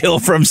 Miss Jill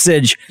from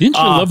Cinch. Didn't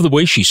you love the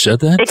way she said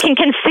that? It can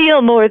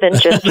conceal more than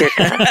just your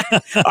gun.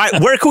 All right,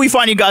 where can we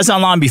find you guys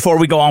online before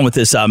we go on with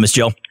this, Miss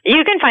Jill?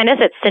 You can find us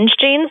at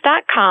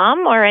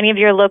cinchjeans.com or any of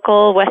your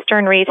local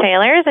Western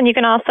retailers. And you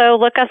can also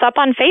look us up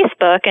on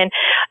Facebook. And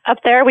up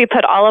there, we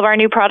put all of our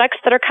new products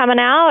that are coming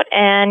out,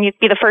 and you'd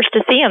be the first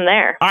to see them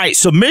there. All right,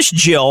 so Miss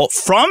Jill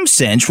from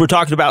Cinch, we're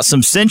talking about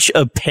some Cinch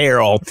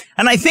apparel.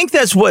 And I think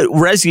that's what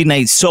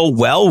resonates so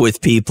well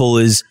with people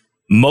is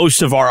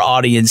most of our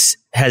audience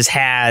has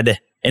had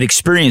an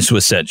experience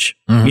with Cinch,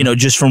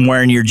 just from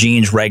wearing your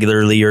jeans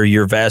regularly or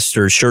your vest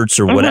or shirts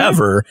or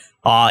whatever,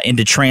 and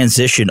to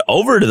transition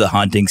over to the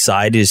hunting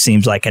side, it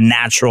seems like a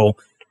natural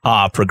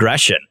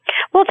progression.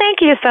 Well,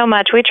 thank you so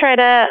much. We try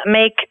to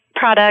make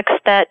products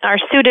that are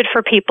suited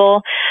for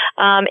people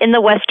in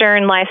the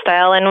Western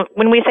lifestyle. And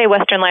when we say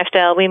Western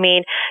lifestyle, we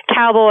mean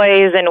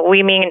cowboys and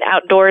we mean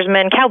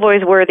outdoorsmen.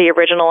 Cowboys were the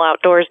original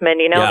outdoorsmen,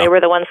 They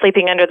were the ones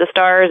sleeping under the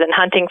stars and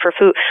hunting for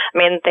food. I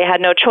mean, they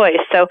had no choice.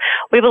 So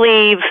we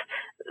believe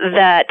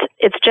that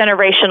it's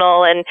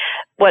generational, and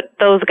what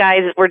those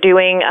guys were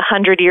doing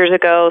 100 years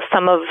ago,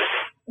 some of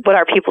what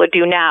our people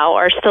do now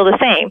are still the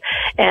same.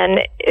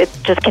 And it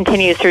just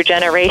continues through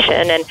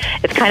generation, and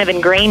it's kind of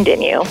ingrained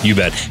in you. You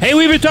bet. Hey,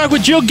 we've been talking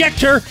with Jill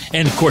Gechter,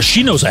 and of course,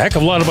 she knows a heck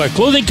of a lot about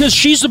clothing because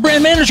she's the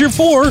brand manager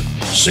for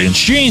Cinch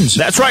Jeans.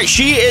 That's right.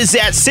 She is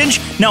at Cinch.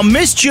 Now,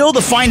 Miss Jill,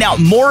 to find out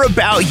more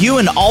about you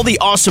and all the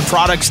awesome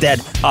products that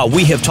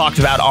we have talked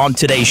about on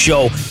today's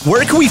show,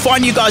 where can we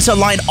find you guys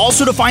online?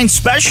 Also to find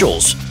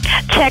specials.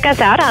 Check us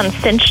out on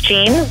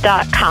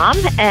cinchjeans.com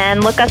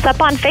and look us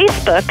up on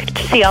Facebook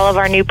to see all of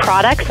our new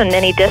products and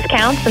any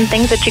discounts and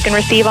things that you can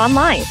receive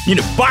online. You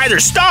know, buy their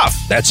stuff.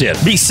 That's it.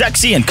 Be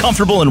sexy and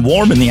comfortable and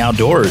warm in the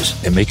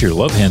outdoors. And make your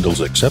love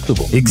handles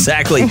acceptable.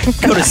 Exactly.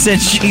 Go to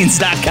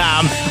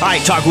cinchjeans.com. All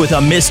right, talk with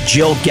Miss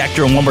Jill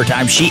Gechter. And one more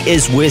time, she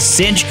is with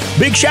Cinch.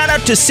 Big shout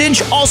out to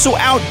Cinch, also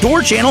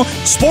Outdoor Channel,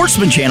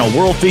 Sportsman Channel,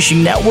 World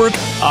Fishing Network,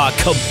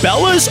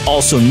 Cabela's,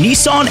 also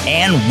Nissan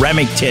and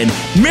Remington.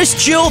 Miss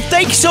Jill,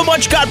 thank you so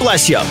much. God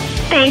bless you.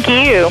 Thank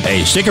you.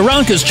 Hey, stick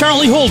around because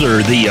Charlie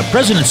Holder, the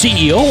president and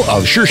CEO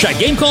of Sure Shot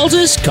Game Calls,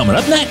 is coming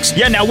up next.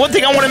 Yeah, now one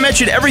thing I want to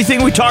mention,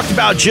 everything we talked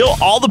about, Jill,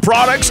 all the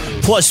products,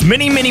 plus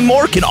many, many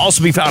more can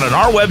also be found on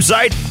our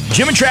website,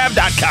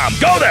 jimandtrav.com.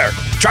 Go there.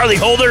 Charlie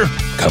Holder.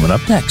 Coming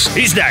up next.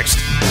 He's next.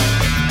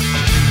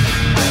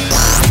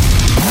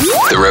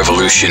 The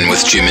Revolution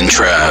with Jim and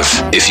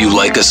Trav. If you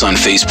like us on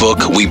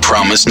Facebook, we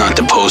promise not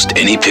to post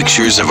any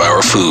pictures of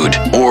our food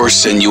or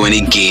send you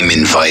any game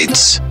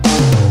invites.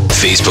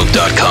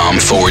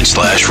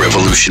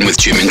 Facebook.com/Revolution with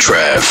Jim and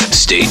Trav.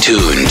 Stay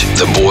tuned.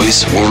 The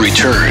boys will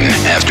return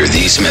after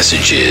these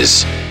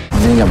messages.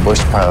 Being a bush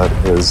pilot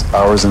is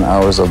hours and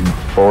hours of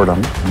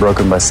boredom,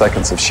 broken by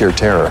seconds of sheer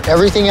terror.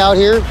 Everything out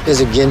here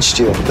is against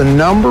you. The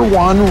number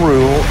one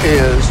rule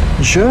is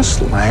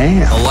just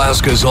land.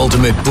 Alaska's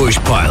Ultimate Bush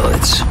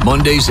Pilots,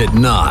 Mondays at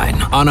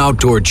 9 on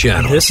Outdoor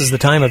Channel. This is the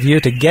time of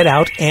year to get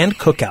out and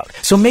cook out.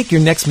 So make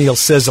your next meal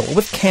sizzle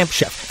with Camp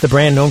Chef, the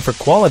brand known for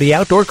quality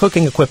outdoor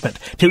cooking equipment.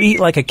 To eat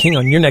like a king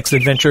on your next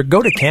adventure,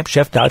 go to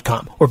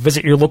campchef.com or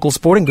visit your local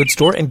sporting goods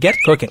store and get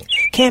cooking.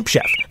 Camp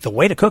Chef, the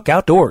way to cook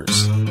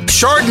outdoors.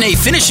 Chardonnay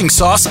finishing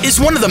sauce is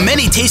one of the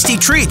many tasty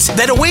treats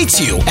that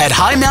awaits you at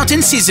High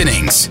Mountain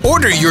Seasonings.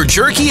 Order your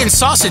jerky and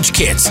sausage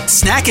kits,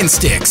 snack and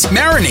sticks,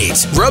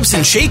 marinades, rubs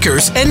and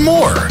shakers, and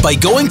more by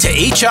going to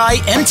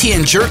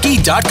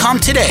HIMTNJerky.com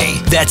today.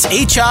 That's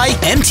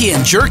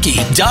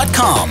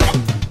HIMTNJerky.com.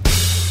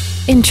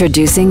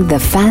 Introducing the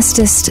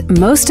fastest,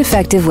 most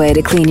effective way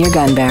to clean your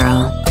gun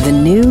barrel, the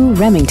new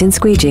Remington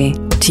Squeegee.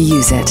 To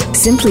use it,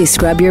 simply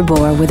scrub your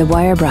bore with a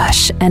wire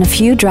brush and a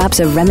few drops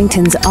of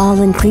Remington's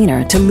All-In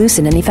Cleaner to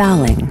loosen any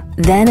fouling.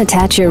 Then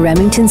attach your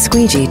Remington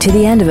Squeegee to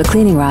the end of a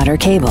cleaning rod or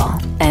cable.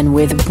 And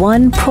with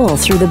one pull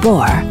through the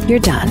bore, you're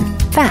done.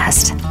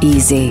 Fast,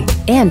 easy,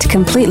 and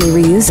completely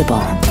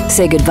reusable.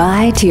 Say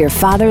goodbye to your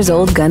father's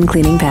old gun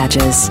cleaning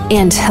patches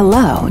and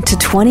hello to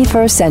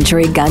 21st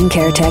century gun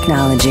care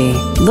technology.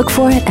 Look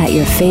for it at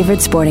your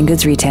favorite sporting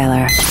goods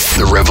retailer.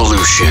 The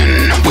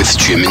Revolution with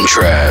Jim and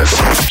Trav.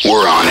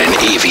 We're on an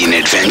avian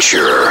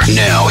adventure.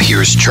 Now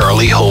here's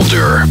Charlie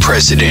Holder,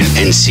 President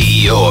and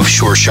CEO of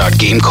Sure Shot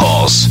Game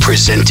Calls,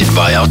 presented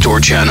by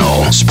Outdoor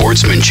Channel,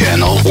 Sportsman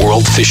Channel,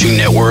 World Fishing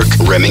Network,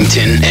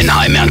 Remington, and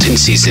High Mountain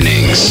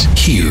Seasonings.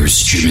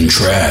 Here's Jim and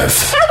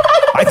Trav.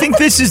 I think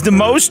this is the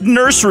most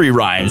nursery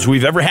rhymes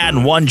we've ever had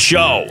in one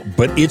show.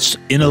 But it's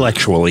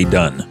intellectually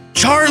done.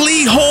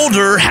 Charlie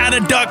Holder had a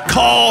duck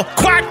call,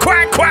 quack,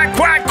 quack, quack,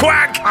 quack,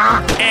 quack.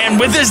 And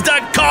with his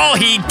duck call,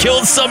 he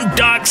killed some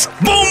ducks.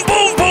 Boom,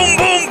 boom, boom,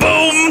 boom,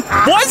 boom.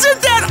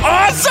 Wasn't that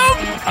awesome?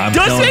 I'm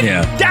telling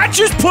you. That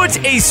just puts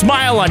a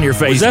smile on your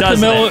face, Was that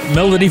doesn't the it?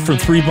 melody from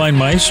Three Blind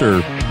Mice,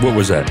 or what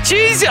was that?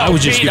 Jeez, I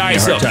was just giving you a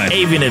hard time.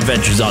 Avian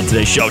Adventures on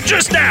today's show.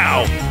 Just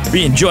now,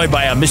 being joined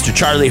by Mr.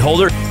 Charlie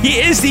Holder. He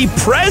is the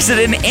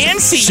president and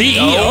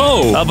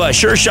CEO of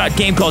Sure Shot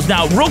Game Calls.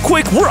 Now, real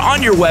quick, we're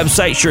on your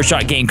website,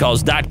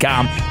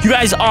 SureShotGameCalls.com. You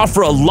guys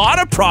offer a lot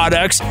of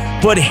products,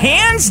 but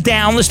hands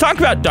down, let's talk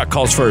about duck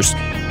calls first.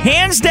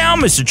 Hands down,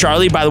 Mr.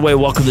 Charlie, by the way,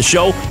 welcome to the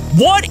show.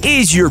 What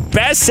is your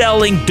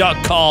best-selling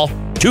duck call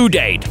to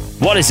date?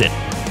 What is it?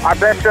 Our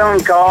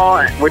best-selling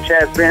call, which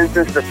has been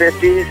since the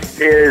 50s,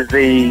 is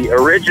the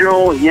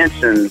original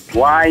Yentzen,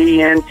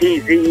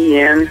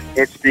 Y-E-N-T-Z-E-N.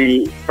 It's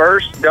the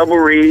first double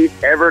reed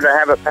ever to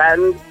have a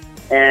patent,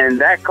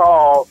 and that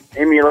call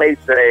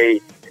emulates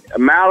a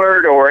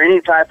mallard or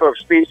any type of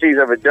species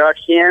of a duck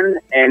hen,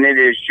 and it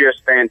is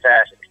just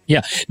fantastic.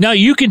 Yeah. Now,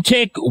 you can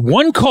take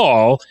one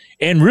call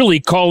and really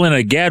call in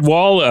a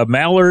gadwall, a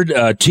mallard,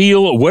 a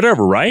teal,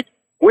 whatever, right?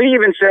 We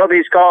even sell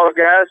these calls,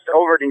 guys,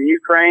 over in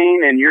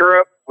Ukraine and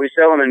Europe. We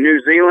sell them in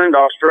New Zealand,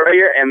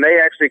 Australia, and they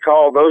actually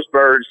call those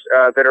birds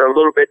that are a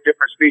little bit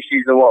different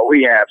species than what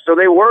we have. So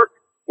they work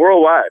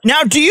worldwide.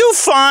 Now, do you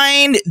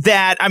find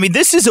that, I mean,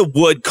 this is a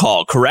wood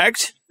call,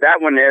 correct? That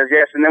one is,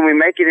 yes. And then we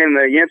make it in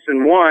the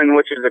Yentzen 1,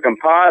 which is a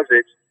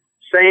composite.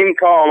 Same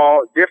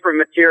call, different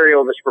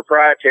material that's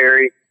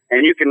proprietary.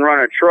 And you can run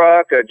a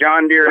truck, a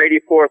John Deere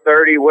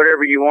 8430,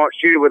 whatever you want,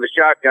 shoot it with a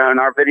shotgun.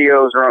 Our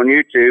videos are on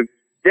YouTube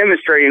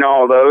demonstrating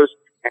all of those.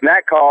 And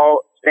that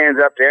call stands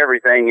up to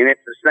everything, and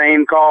it's the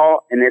same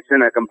call, and it's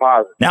in a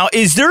composite. Now,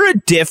 is there a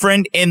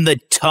difference in the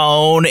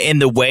tone in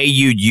the way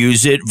you'd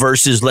use it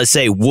versus, let's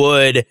say,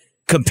 wood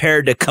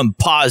compared to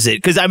composite?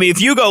 Because, I mean,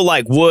 if you go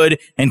like wood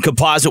and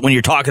composite when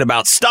you're talking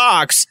about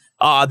stocks,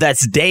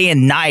 that's day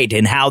and night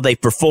and how they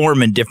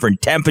perform in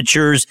different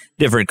temperatures,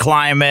 different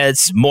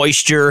climates,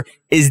 moisture.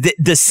 Is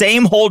the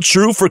same hold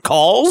true for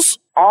calls?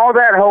 All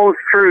that holds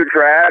true,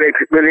 Trav,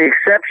 with the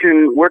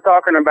exception, we're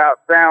talking about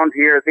sound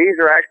here. These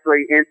are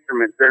actually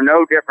instruments. They're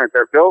no different.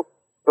 They're built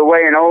the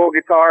way an old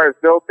guitar is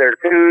built. They're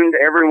tuned,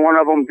 every one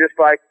of them, just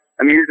like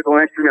a musical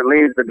instrument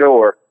leaves the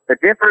door. The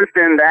difference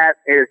in that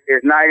is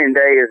night and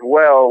day as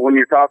well when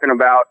you're talking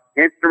about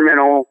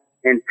instrumental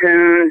and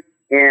tuned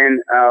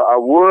in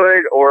a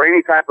wood or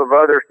any type of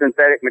other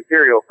synthetic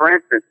material. For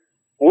instance,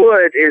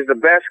 wood is the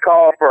best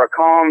call for a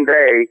calm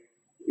day.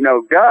 You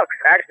know, ducks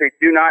actually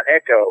do not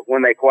echo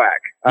when they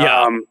quack.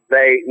 Yeah.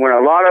 When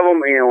a lot of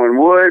them, you know, in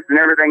woods and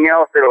everything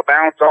else, it'll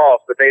bounce off,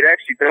 but they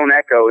actually don't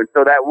echo. And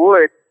so that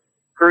wood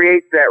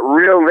creates that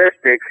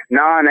realistic,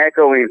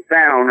 non-echoing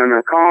sound. On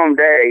a calm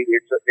day,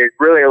 it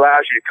really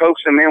allows you to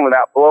coax them in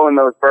without blowing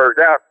those birds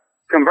out.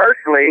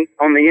 Conversely,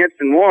 on the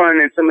Ensign 1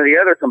 and some of the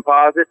other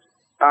composites,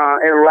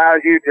 it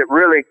allows you to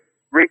really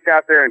reach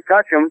out there and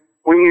touch them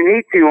when you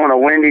need to on a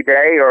windy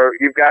day, or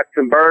you've got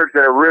some birds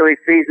that are really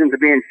seasoned to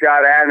being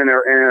shot at and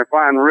they're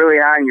flying really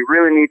high, and you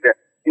really need to,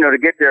 you know, to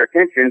get their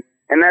attention.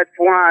 And that's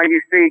why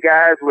you see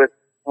guys with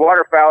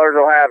waterfowlers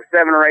will have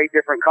 7 or 8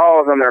 different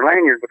calls on their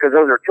lanyards, because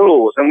those are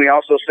tools. And we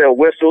also sell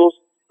whistles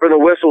for the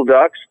whistle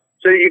ducks.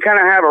 So you kind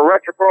of have a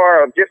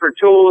repertoire of different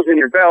tools in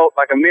your belt,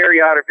 like a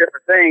myriad of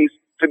different things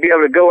to be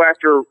able to go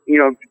after, you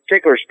know,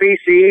 particular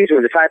species or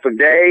the type of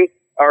day,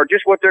 or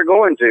just what they're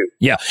going to.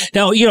 Yeah.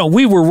 Now, you know,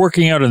 we were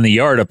working out in the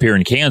yard up here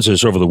in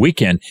Kansas over the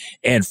weekend,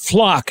 and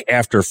flock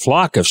after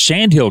flock of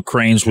sandhill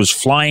cranes was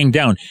flying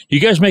down. Do you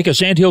guys make a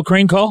sandhill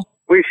crane call?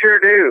 We sure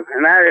do,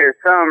 and that is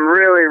some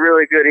really,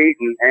 really good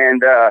eating,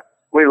 and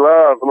we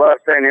love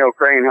sandhill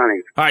crane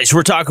hunting. All right, so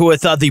we're talking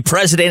with the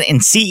president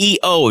and CEO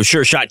of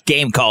Sure Shot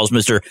Game Calls,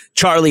 Mr.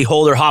 Charlie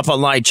Holder. Hop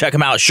online, check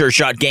him out,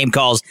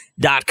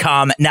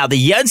 SureShotGameCalls.com. Now,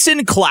 the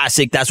Jensen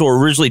Classic, that's what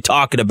we're originally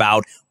talking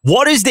about.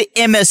 What is the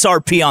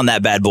MSRP on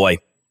that bad boy?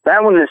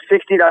 That one is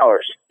 $60.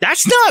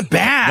 That's not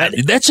bad.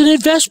 That's an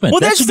investment. Well,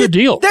 that's a good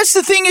deal. That's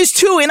the thing is,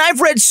 too, and I've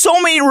read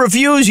so many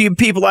reviews. You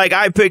people like,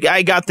 I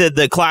got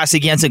the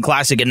classic Jensen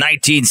Classic in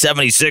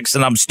 1976,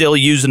 and I'm still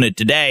using it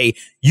today.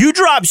 You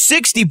drop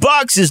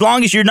 $60 as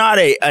long as you're not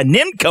a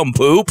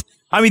nincompoop.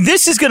 I mean,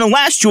 this is going to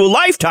last you a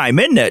lifetime,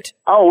 isn't it?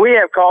 Oh, we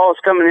have calls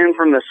coming in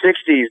from the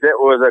 60s that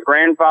was a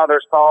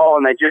grandfather's call,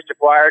 and they just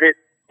acquired it,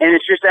 and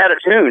it's just out of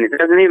tune. It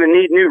doesn't even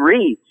need new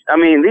reeds. I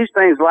mean, these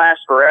things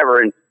last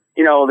forever, and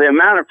you know, the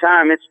amount of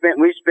time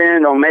we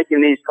spend on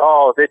making these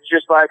calls, it's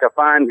just like a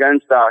fine gun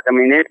stock. I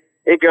mean,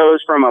 it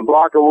goes from a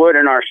block of wood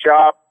in our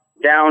shop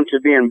down to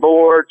being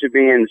bored, to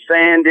being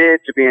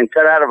sanded, to being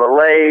cut out of a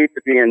lathe,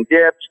 to being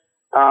dipped,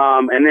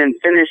 and then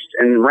finished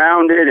and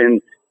rounded.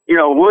 And, you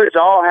know, woods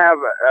all have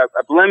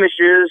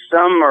blemishes.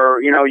 Some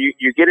are, you know,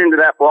 you get into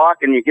that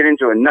block and you get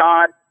into a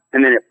knot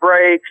and then it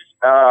breaks,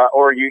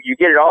 or you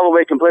get it all the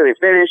way completely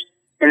finished,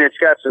 and it's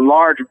got some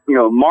large, you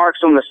know,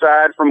 marks on the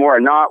side from where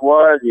a knot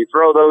was, and you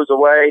throw those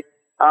away.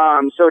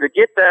 So to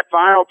get that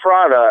final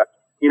product,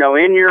 you know,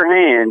 in your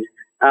hand,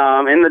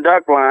 in the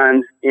duck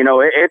blind, you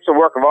know, it's a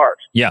work of art.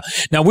 Yeah.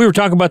 Now, we were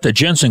talking about the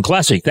Jensen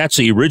Classic. That's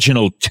the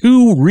original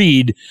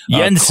 2-reed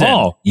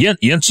call.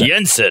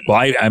 Jensen.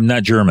 Well, I'm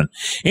not German.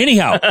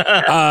 Anyhow,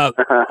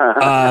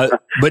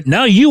 but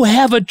now you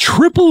have a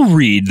triple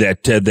reed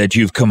that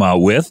you've come out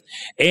with,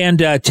 and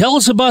tell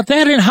us about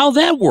that and how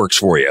that works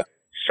for you.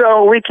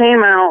 So we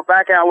came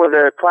back out with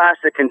a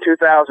classic in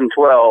 2012.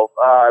 It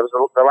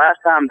was the last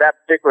time that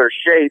particular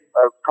shape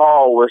of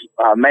call was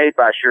made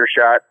by Sure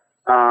Shot.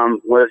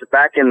 Was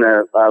back in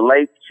the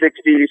late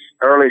 60s,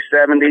 early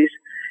 70s.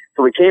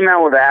 So we came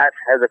out with that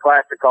as a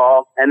classic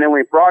call, and then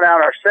we brought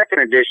out our second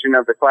edition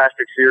of the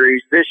classic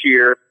series this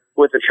year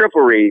with the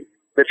triple reed.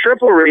 The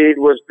triple reed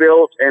was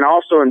built and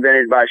also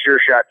invented by Sure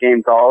Shot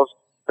Game Calls.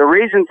 The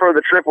reason for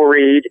the triple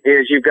reed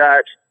is you've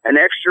got an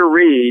extra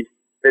reed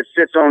that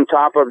sits on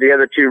top of the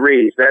other 2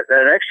 reeds. That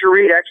extra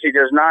reed actually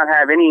does not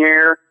have any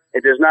air.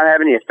 It does not have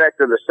any effect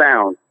of the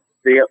sound.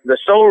 The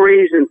sole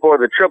reason for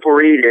the triple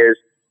reed is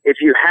if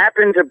you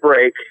happen to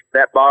break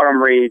that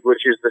bottom reed,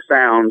 which is the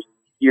sound,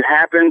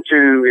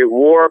 it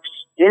warps,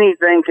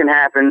 anything can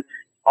happen.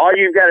 All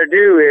you've got to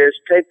do is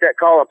take that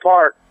call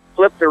apart,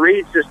 flip the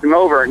reed system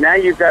over. Now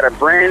you've got a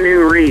brand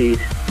new reed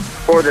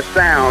for the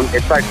sound.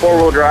 It's like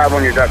 4-wheel drive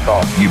on your duck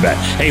call. You bet.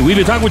 Hey, we've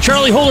been talking with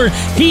Charlie Holder.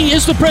 He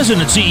is the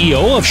president and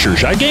CEO of Sure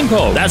Shot Game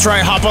Calls. That's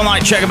right. Hop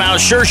online, check him out.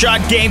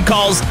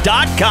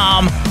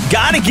 SureShotGameCalls.com.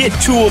 Got to get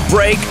to a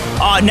break.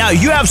 Now,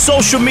 you have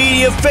social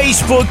media,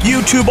 Facebook,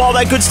 YouTube, all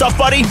that good stuff,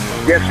 buddy?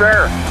 Yes,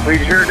 sir. We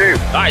sure do.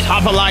 All right,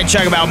 hop online,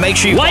 check them out. Make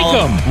sure you like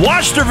them,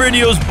 watch their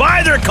videos,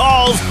 buy their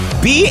calls,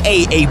 be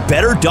a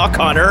better duck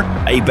hunter,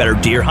 a better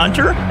deer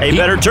hunter, a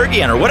better turkey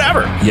hunter,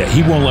 whatever. Yeah,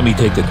 he won't let me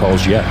take the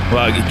calls yet.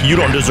 Well, you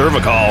don't deserve a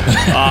a call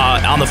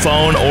on the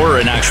phone or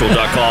an actual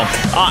duck call.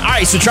 All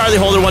right, so Charlie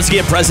Holder, once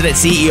again, President,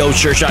 CEO,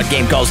 Sure Shot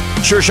Game Calls,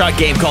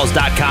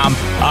 SureShotGameCalls.com.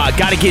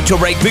 Got to get to a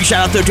break. Big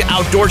shout out there to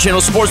Outdoor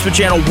Channel, Sportsman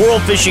Channel,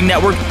 World Fishing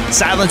Network,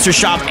 Silencer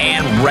Shop,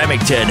 and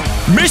Remington.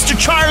 Mr.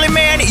 Charlie,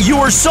 man, you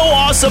are so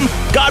awesome.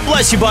 God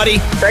bless you, buddy.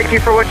 Thank you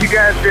for what you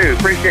guys do.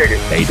 Appreciate it.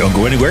 Hey, don't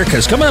go anywhere,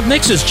 because coming up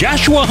next is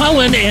Joshua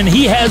Holland, and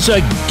he has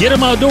a Get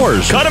 'em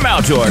Outdoors. Cut 'em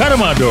outdoors. Cut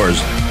 'em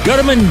outdoors. Gut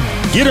 'em and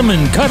get 'em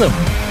and cut 'em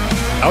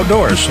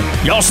outdoors.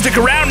 Y'all stick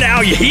around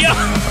now, you hear?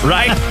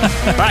 Right?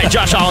 All right,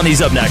 Josh Holland,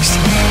 he's up next.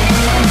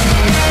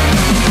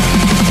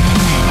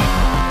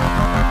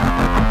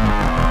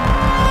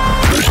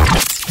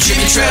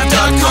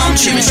 JimandTrav.com,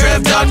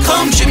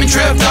 JimandTrav.com,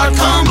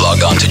 JimandTrav.com.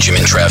 Log on to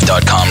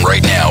JimandTrav.com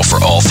right now for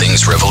all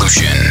things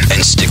Revolution.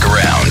 And stick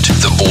around.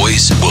 The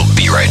boys will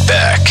be right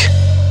back.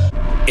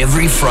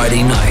 Every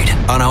Friday night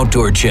on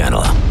Outdoor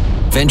Channel,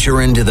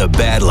 venture into the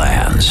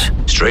Badlands.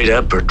 Straight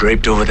up or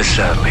draped over the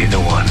saddle, either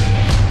one.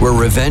 Where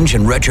revenge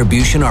and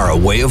retribution are a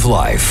way of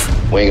life.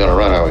 We ain't gonna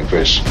run, are we,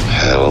 Chris?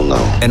 Hell no.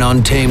 An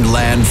untamed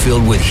land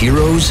filled with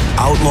heroes,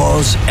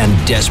 outlaws, and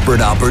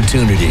desperate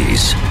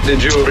opportunities.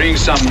 Did you bring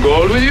some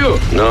gold with you?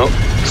 No.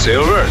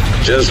 Silver?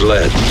 Just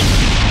lead.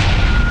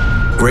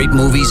 Great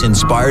movies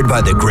inspired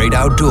by the great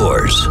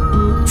outdoors.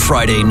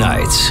 Friday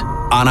nights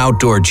on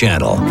Outdoor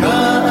Channel.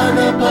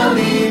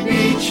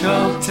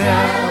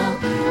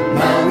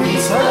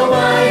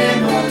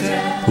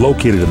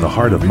 Located in the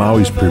heart of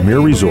Maui's premier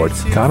resort,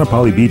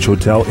 Kaanapali Beach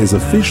Hotel is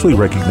officially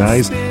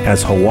recognized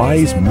as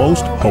Hawaii's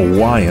most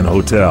Hawaiian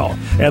hotel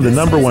and the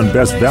 #1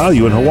 best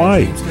value in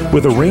Hawaii.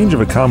 With a range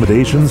of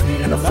accommodations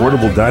and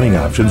affordable dining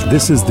options,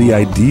 this is the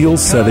ideal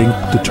setting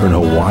to turn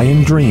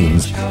Hawaiian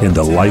dreams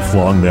into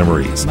lifelong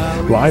memories.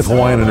 Live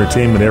Hawaiian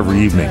entertainment every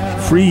evening,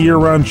 free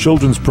year-round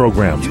children's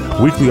programs,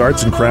 weekly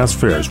arts and crafts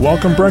fairs,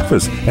 welcome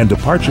breakfast, and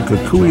departure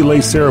kukui lei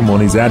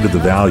ceremonies add to the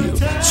value.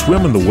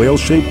 Swim in the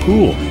whale-shaped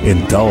pool,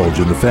 indulge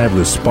in the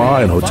fabulous spa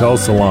and hotel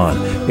salon.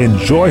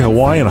 Enjoy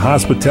Hawaiian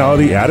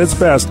hospitality at its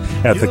best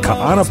at the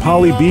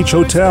Kaanapali Beach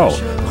Hotel.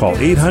 Call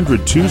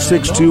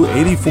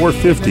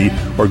 800-262-8450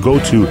 or go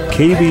to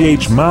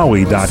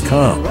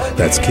kbhmaui.com.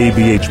 That's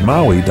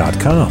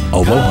kbhmaui.com.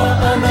 Aloha.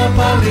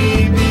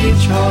 Kaanapali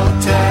Beach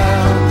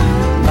Hotel,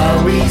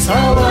 Maui's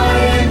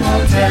Hawaiian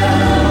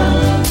Hotel.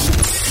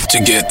 To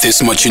get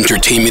this much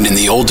entertainment in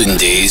the olden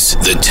days,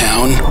 the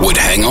town would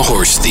hang a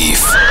horse thief.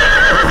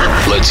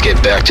 Let's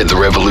get back to the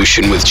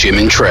revolution with Jim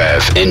and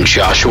Trav and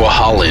Joshua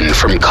Holland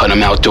from Cut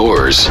 'em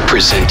Outdoors,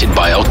 presented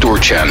by Outdoor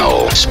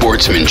Channel,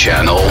 Sportsman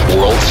Channel,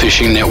 World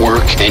Fishing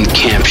Network, and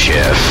Camp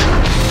Chef.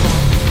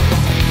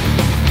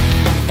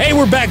 Hey,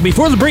 we're back.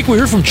 Before the break, we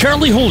heard from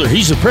Charlie Holder.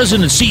 He's the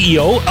president and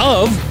CEO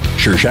of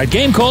Sure Shot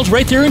Game Calls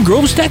right there in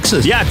Groves,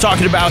 Texas. Yeah,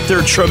 talking about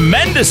their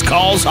tremendous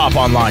calls. Hop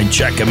online,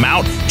 check them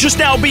out. Just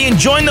now being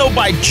joined, though,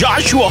 by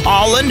Joshua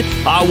Holland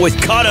with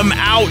Cut 'em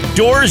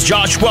Outdoors.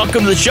 Josh,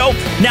 welcome to the show.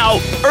 Now,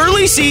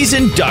 early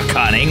season duck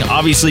hunting,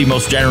 obviously,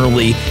 most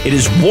generally, it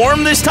is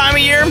warm this time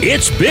of year.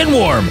 It's been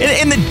warm.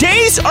 And the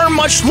days are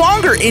much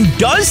longer. And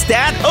does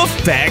that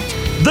affect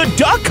the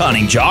duck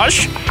hunting,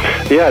 Josh?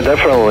 Yeah,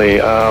 definitely.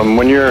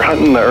 When you're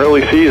hunting the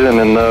early season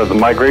and the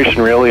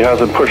migration really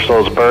hasn't pushed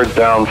those birds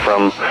down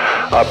from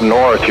up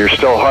north, you're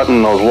still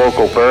hunting those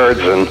local birds,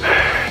 and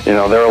you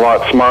know they're a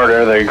lot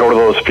smarter. They go to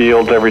those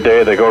fields every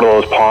day. They go to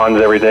those ponds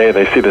every day.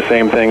 They see the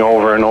same thing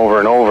over and over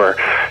and over.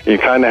 You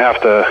kind of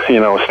have to,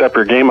 step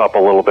your game up a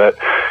little bit.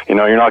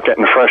 You're not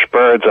getting fresh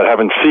birds that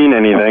haven't seen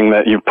anything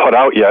that you've put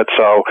out yet,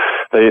 so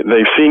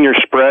they've seen your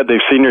spread,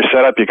 they've seen your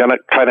setup. You're gonna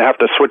kind of have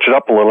to switch it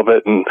up a little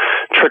bit and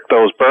trick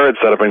those birds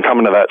that have been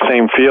coming to that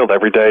same field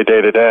every day,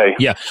 day to day.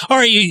 Yeah. All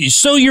right.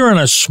 So you're in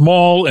a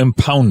small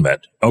impoundment,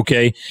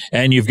 okay,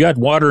 and you've got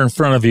water in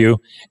front of you,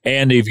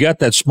 and you've got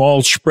that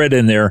small spread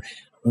in there.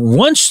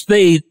 Once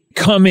they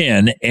come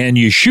in and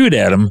you shoot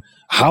at them,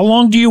 how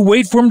long do you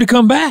wait for them to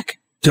come back?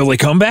 Till they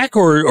come back,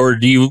 or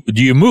do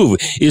you move?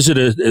 Is it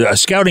a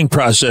scouting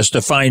process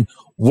to find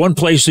one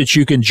place that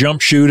you can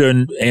jump shoot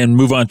and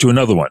move on to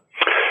another one?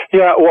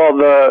 Yeah, well,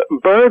 the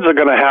birds are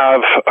going to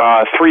have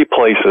 3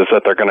 places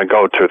that they're going to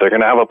go to. They're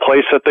going to have a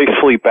place that they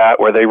sleep at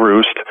where they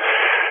roost.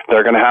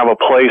 They're going to have a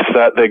place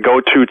that they go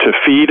to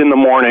feed in the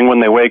morning when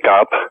they wake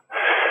up.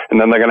 And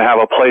then they're going to have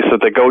a place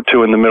that they go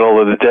to in the middle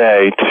of the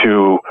day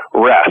to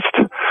rest.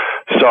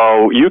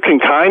 So you can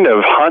kind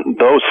of hunt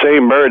those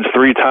same birds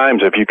 3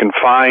 times if you can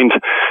find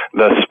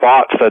the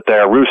spots that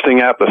they're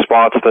roosting at, the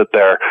spots that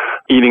they're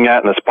eating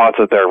at, and the spots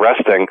that they're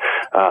resting.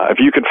 If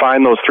you can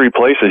find those 3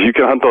 places, you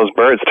can hunt those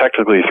birds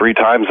technically 3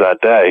 times that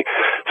day.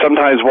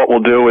 Sometimes what we'll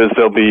do is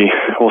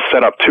we'll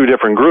set up 2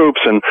 different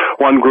groups, and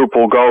one group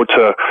will go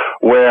to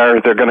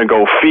where they're going to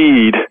go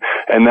feed,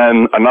 and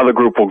then another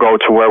group will go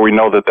to where we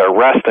know that they're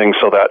resting,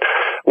 so that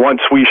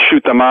once we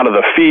shoot them out of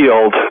the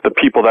field, the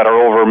people that are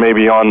over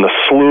maybe on the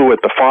slough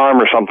at the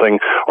farm or something,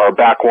 or a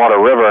backwater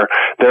river,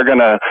 they're going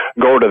to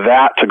go to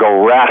that to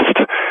go rest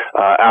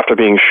after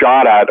being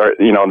shot at, or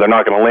they're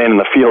not going to land in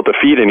the field to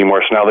feed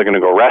anymore. So now they're going to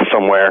go rest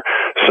somewhere.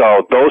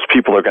 So those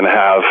people are going to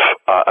have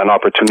an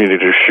opportunity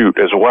to shoot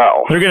as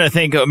well. They're going to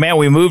think, oh, man,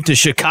 we moved to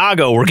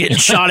Chicago. We're getting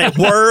shot at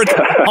work,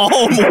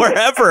 home,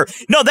 wherever.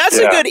 No, that's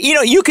a good,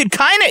 you could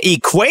kind of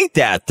equate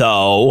that,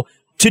 though,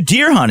 to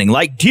deer hunting,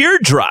 like deer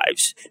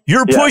drives.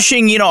 You're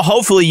pushing,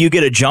 hopefully you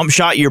get a jump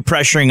shot, you're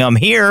pressuring them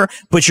here,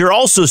 but you're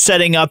also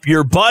setting up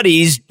your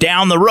buddies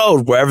down the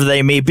road, wherever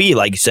they may be.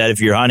 Like you said,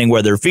 if you're hunting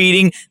where they're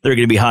feeding, they're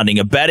going to be hunting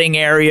a bedding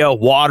area,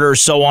 water,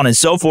 so on and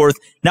so forth.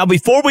 Now,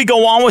 before we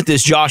go on with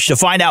this, Josh, to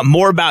find out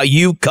more about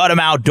you, Cut 'em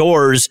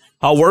Outdoors,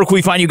 where can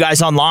we find you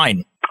guys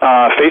online?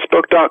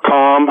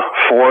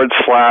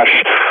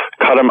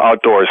 Facebook.com/Cut 'em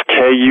Outdoors,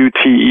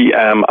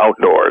 KUTEM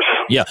Outdoors.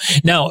 Yeah.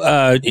 Now,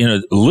 a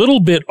little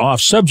bit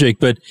off subject,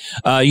 but,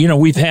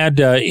 we've had,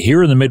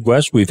 here in the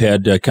Midwest, we've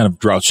had kind of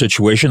drought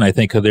situation. I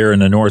think there in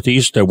the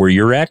Northeast where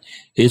you're at,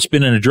 it's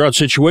been in a drought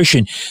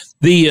situation.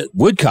 The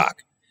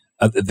woodcock,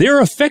 they're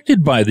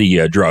affected by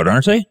the drought,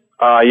 aren't they?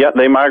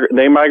 They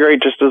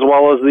migrate just as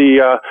well as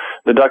the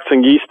ducks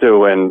and geese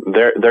do, and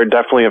they're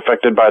definitely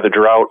affected by the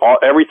drought.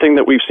 Everything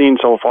that we've seen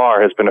so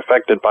far has been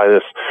affected by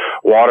this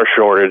water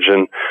shortage,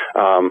 and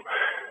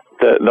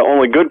the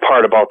only good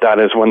part about that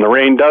is when the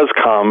rain does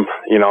come,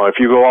 if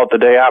you go out the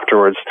day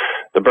afterwards,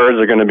 the birds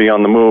are going to be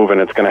on the move, and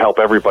it's going to help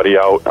everybody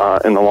out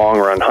in the long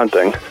run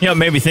hunting.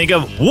 Made me think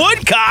of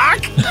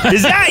woodcock.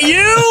 Is that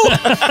you?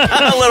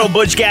 A little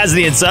Butch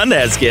Cassidy and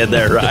Sundance kid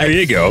there, right? There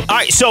you go. All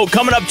right, so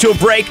coming up to a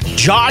break,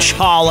 Josh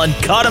Holland,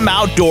 Cut 'em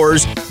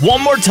Outdoors.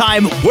 One more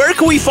time, where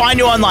can we find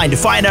you online to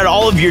find out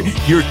all of your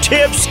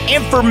tips,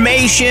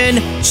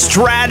 information,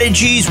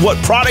 strategies,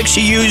 what products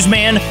you use,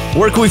 man?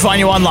 Where can we find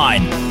you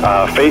online?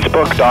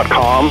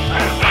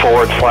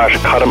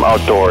 Facebook.com/Cut 'em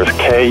Outdoors,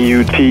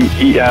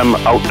 KUTEM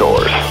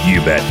Outdoors.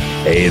 You bet.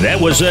 Hey,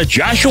 that was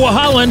Joshua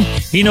Holland.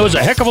 He knows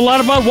a heck of a lot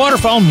about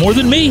waterfowl, more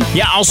than me.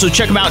 Yeah, also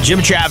check him out,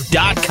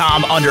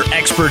 JimandTrav.com under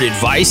expert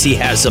advice. He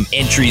has some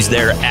entries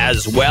there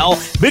as well.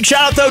 Big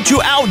shout out, though,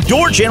 to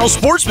Outdoor Channel,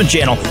 Sportsman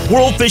Channel,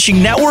 World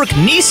Fishing Network,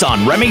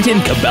 Nissan,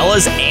 Remington,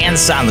 Cabela's, and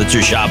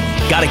Silencer Shop.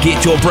 Got to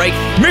get to a break.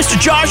 Mr.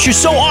 Josh, you're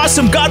so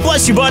awesome. God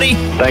bless you, buddy.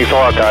 Thanks a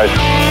lot, guys.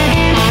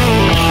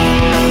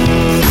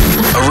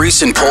 A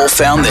recent poll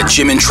found that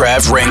Jim and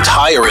Trav ranked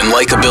higher in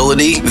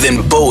likability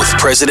than both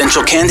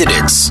presidential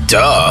candidates.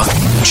 Duh.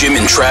 Jim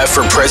and Trav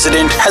for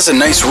president has a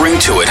nice ring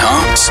to it,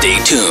 huh? Stay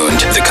tuned.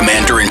 The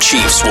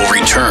Commander-in-Chiefs will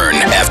return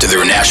after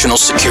their national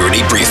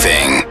security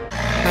briefing.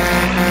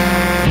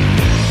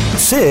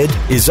 Sid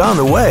is on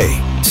the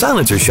way.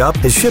 Silencer Shop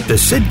has shipped a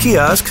Sid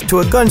kiosk to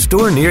a gun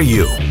store near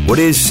you. What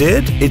is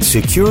Sid? It's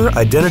secure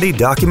identity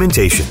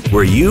documentation,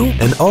 where you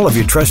and all of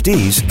your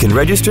trustees can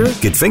register,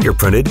 get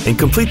fingerprinted, and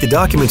complete the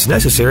documents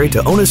necessary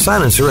to own a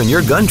silencer in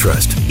your gun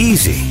trust.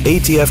 Easy,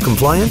 ATF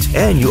compliant,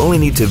 and you only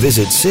need to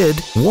visit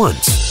Sid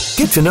once.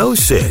 Get to know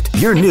Sid,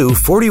 your new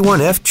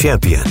 41F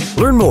champion.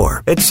 Learn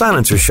more at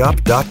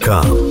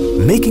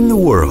silencershop.com. Making the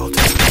world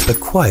a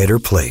quieter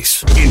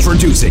place.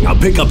 Introducing a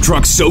pickup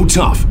truck so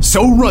tough,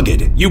 so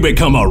rugged, you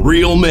become a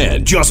real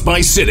man just by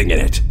sitting in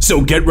it.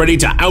 So get ready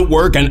to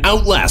outwork and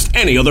outlast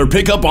any other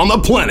pickup on the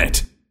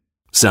planet.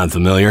 Sound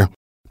familiar?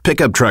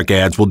 Pickup truck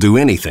ads will do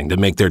anything to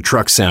make their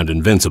truck sound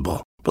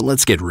invincible. But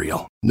let's get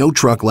real. No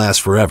truck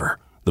lasts forever.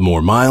 The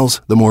more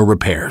miles, the more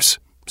repairs.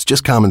 It's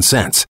just common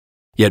sense.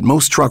 Yet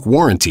most truck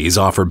warranties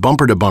offer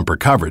bumper-to-bumper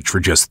coverage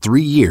for just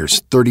 3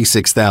 years,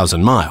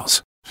 36,000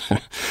 miles.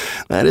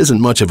 That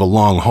isn't much of a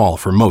long haul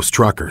for most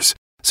truckers.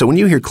 So when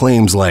you hear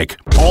claims like,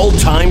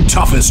 all-time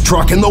toughest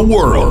truck in the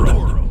world,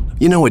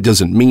 you know it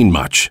doesn't mean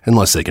much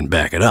unless they can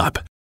back it up.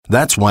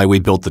 That's why we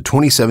built the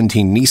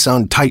 2017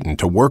 Nissan Titan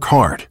to work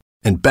hard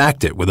and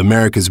backed it with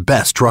America's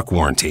best truck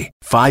warranty.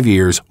 5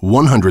 years,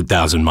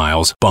 100,000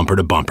 miles, bumper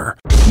to bumper.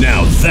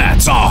 Now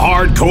that's a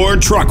hardcore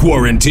truck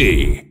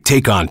warranty.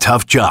 Take on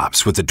tough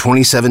jobs with the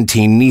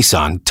 2017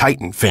 Nissan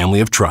Titan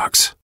family of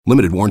trucks.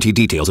 Limited warranty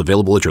details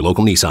available at your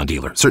local Nissan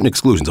dealer. Certain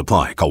exclusions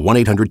apply. Call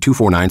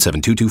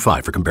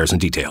 1-800-249-7225 for comparison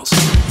details.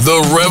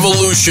 The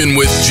Revolution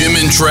with Jim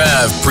and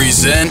Trav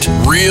present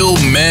Real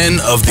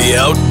Men of the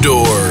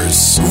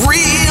Outdoors.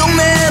 Real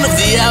Men of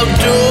the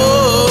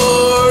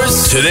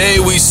Outdoors. Today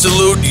we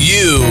salute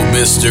you,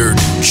 Mr.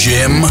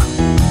 Jim.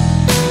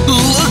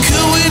 Look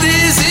who it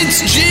is,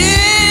 it's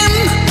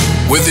Jim!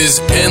 With his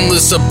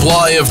endless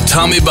supply of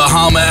Tommy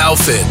Bahama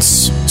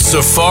outfits,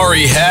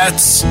 safari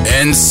hats,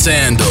 and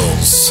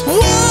sandals.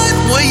 What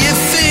were you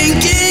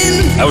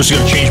thinking? I was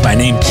going to change my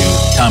name to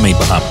Tommy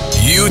Bahama.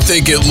 You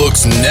think it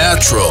looks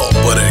natural,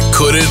 but it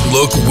couldn't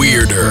look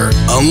weirder.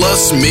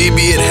 Unless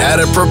maybe it had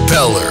a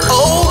propeller.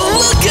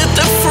 Oh, look at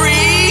the freak!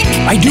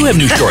 I do have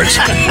new shorts.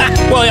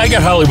 Well, I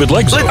got Hollywood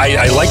legs.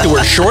 I like to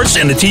wear shorts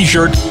and a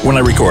t-shirt when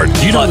I record.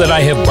 Do you know that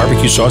I have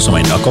barbecue sauce on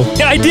my knuckle?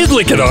 Yeah, I did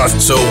lick it off.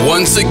 So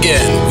once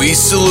again, we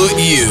salute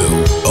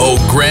you, oh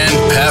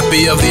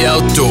grandpappy of the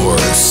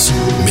outdoors,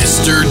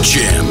 Mr.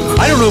 Jim.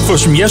 I don't know if it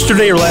was from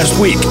yesterday or last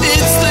week.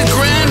 It's the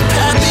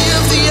grandpappy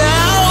of the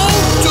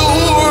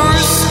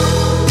outdoors.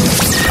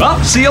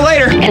 Well, see you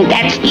later. And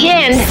that's the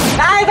end.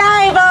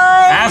 Bye-bye,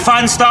 boys. have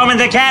fun storming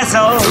the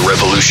castle. The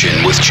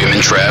revolution with Jim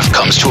and Trav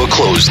comes to a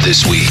close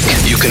this week.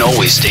 You can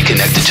always stay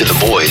connected to the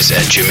boys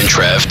at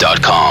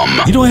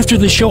jimandtrav.com. You know, after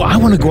the show, I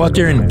want to go out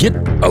there and get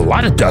a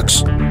lot of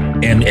ducks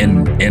and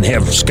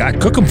have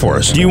Scott cook them for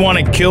us. Do you want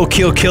to kill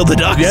the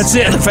ducks? That's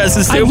it. And the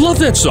pheasants too? I love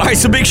that song. All right,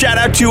 so big shout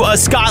out to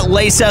Scott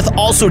Laseth,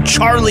 also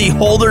Charlie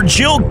Holder,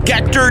 Jill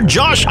Gechter,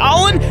 Josh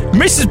Holland,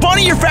 Mrs.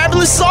 Bunny, you're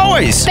fabulous as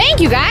always. Thank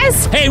you,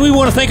 guys. Hey, we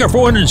want to thank our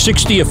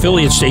 460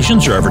 affiliate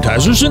stations, our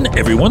advertisers, and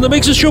everyone that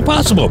makes this show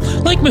possible,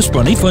 like Miss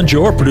Bunny, Fun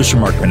Joe, our producer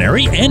Mark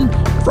Maneri, and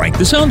Frank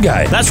the Sound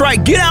Guy. That's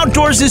right. Get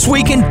outdoors this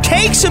week and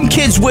take some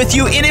kids with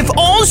you, and if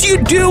all you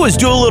do is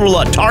do a little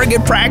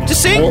target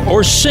practicing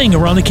or sing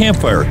around the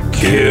campfire.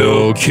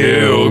 Kill,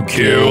 kill,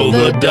 kill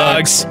the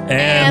ducks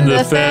and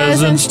the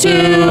pheasants too.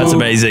 That's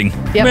amazing.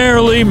 Yep.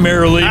 Merrily,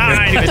 merrily. All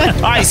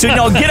right, so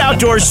get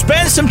outdoors,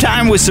 spend some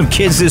time with some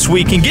kids this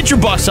week, and get your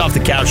butts off the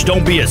couch.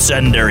 Don't be a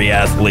sedentary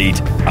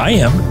athlete. I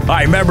am. All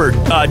right, remember,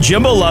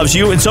 Jimbo loves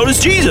you, and so does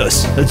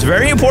Jesus. It's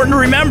very important to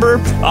remember.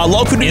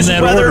 Local news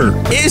and weather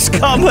is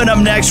coming up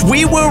next.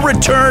 We will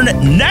return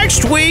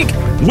next week.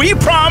 We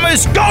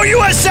promise. Go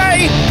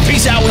USA!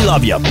 Peace out. We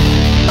love you.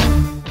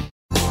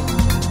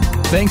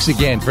 Thanks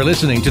again for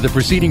listening to the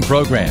preceding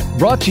program,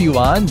 brought to you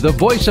on the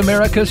Voice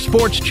America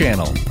Sports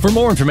Channel. For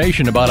more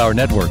information about our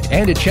network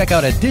and to check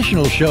out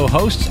additional show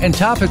hosts and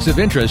topics of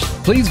interest,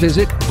 please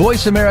visit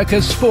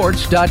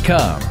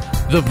voiceamericasports.com.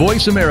 The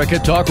Voice America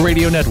Talk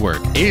Radio Network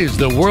is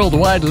the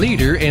worldwide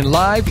leader in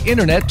live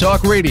Internet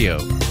talk radio.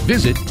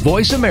 Visit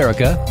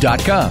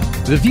voiceamerica.com.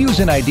 The views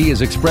and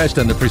ideas expressed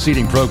on the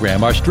preceding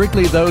program are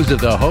strictly those of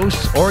the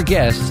hosts or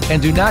guests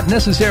and do not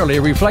necessarily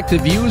reflect the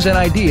views and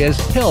ideas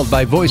held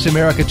by Voice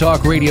America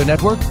Talk Radio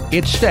Network,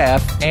 its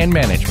staff, and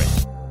management.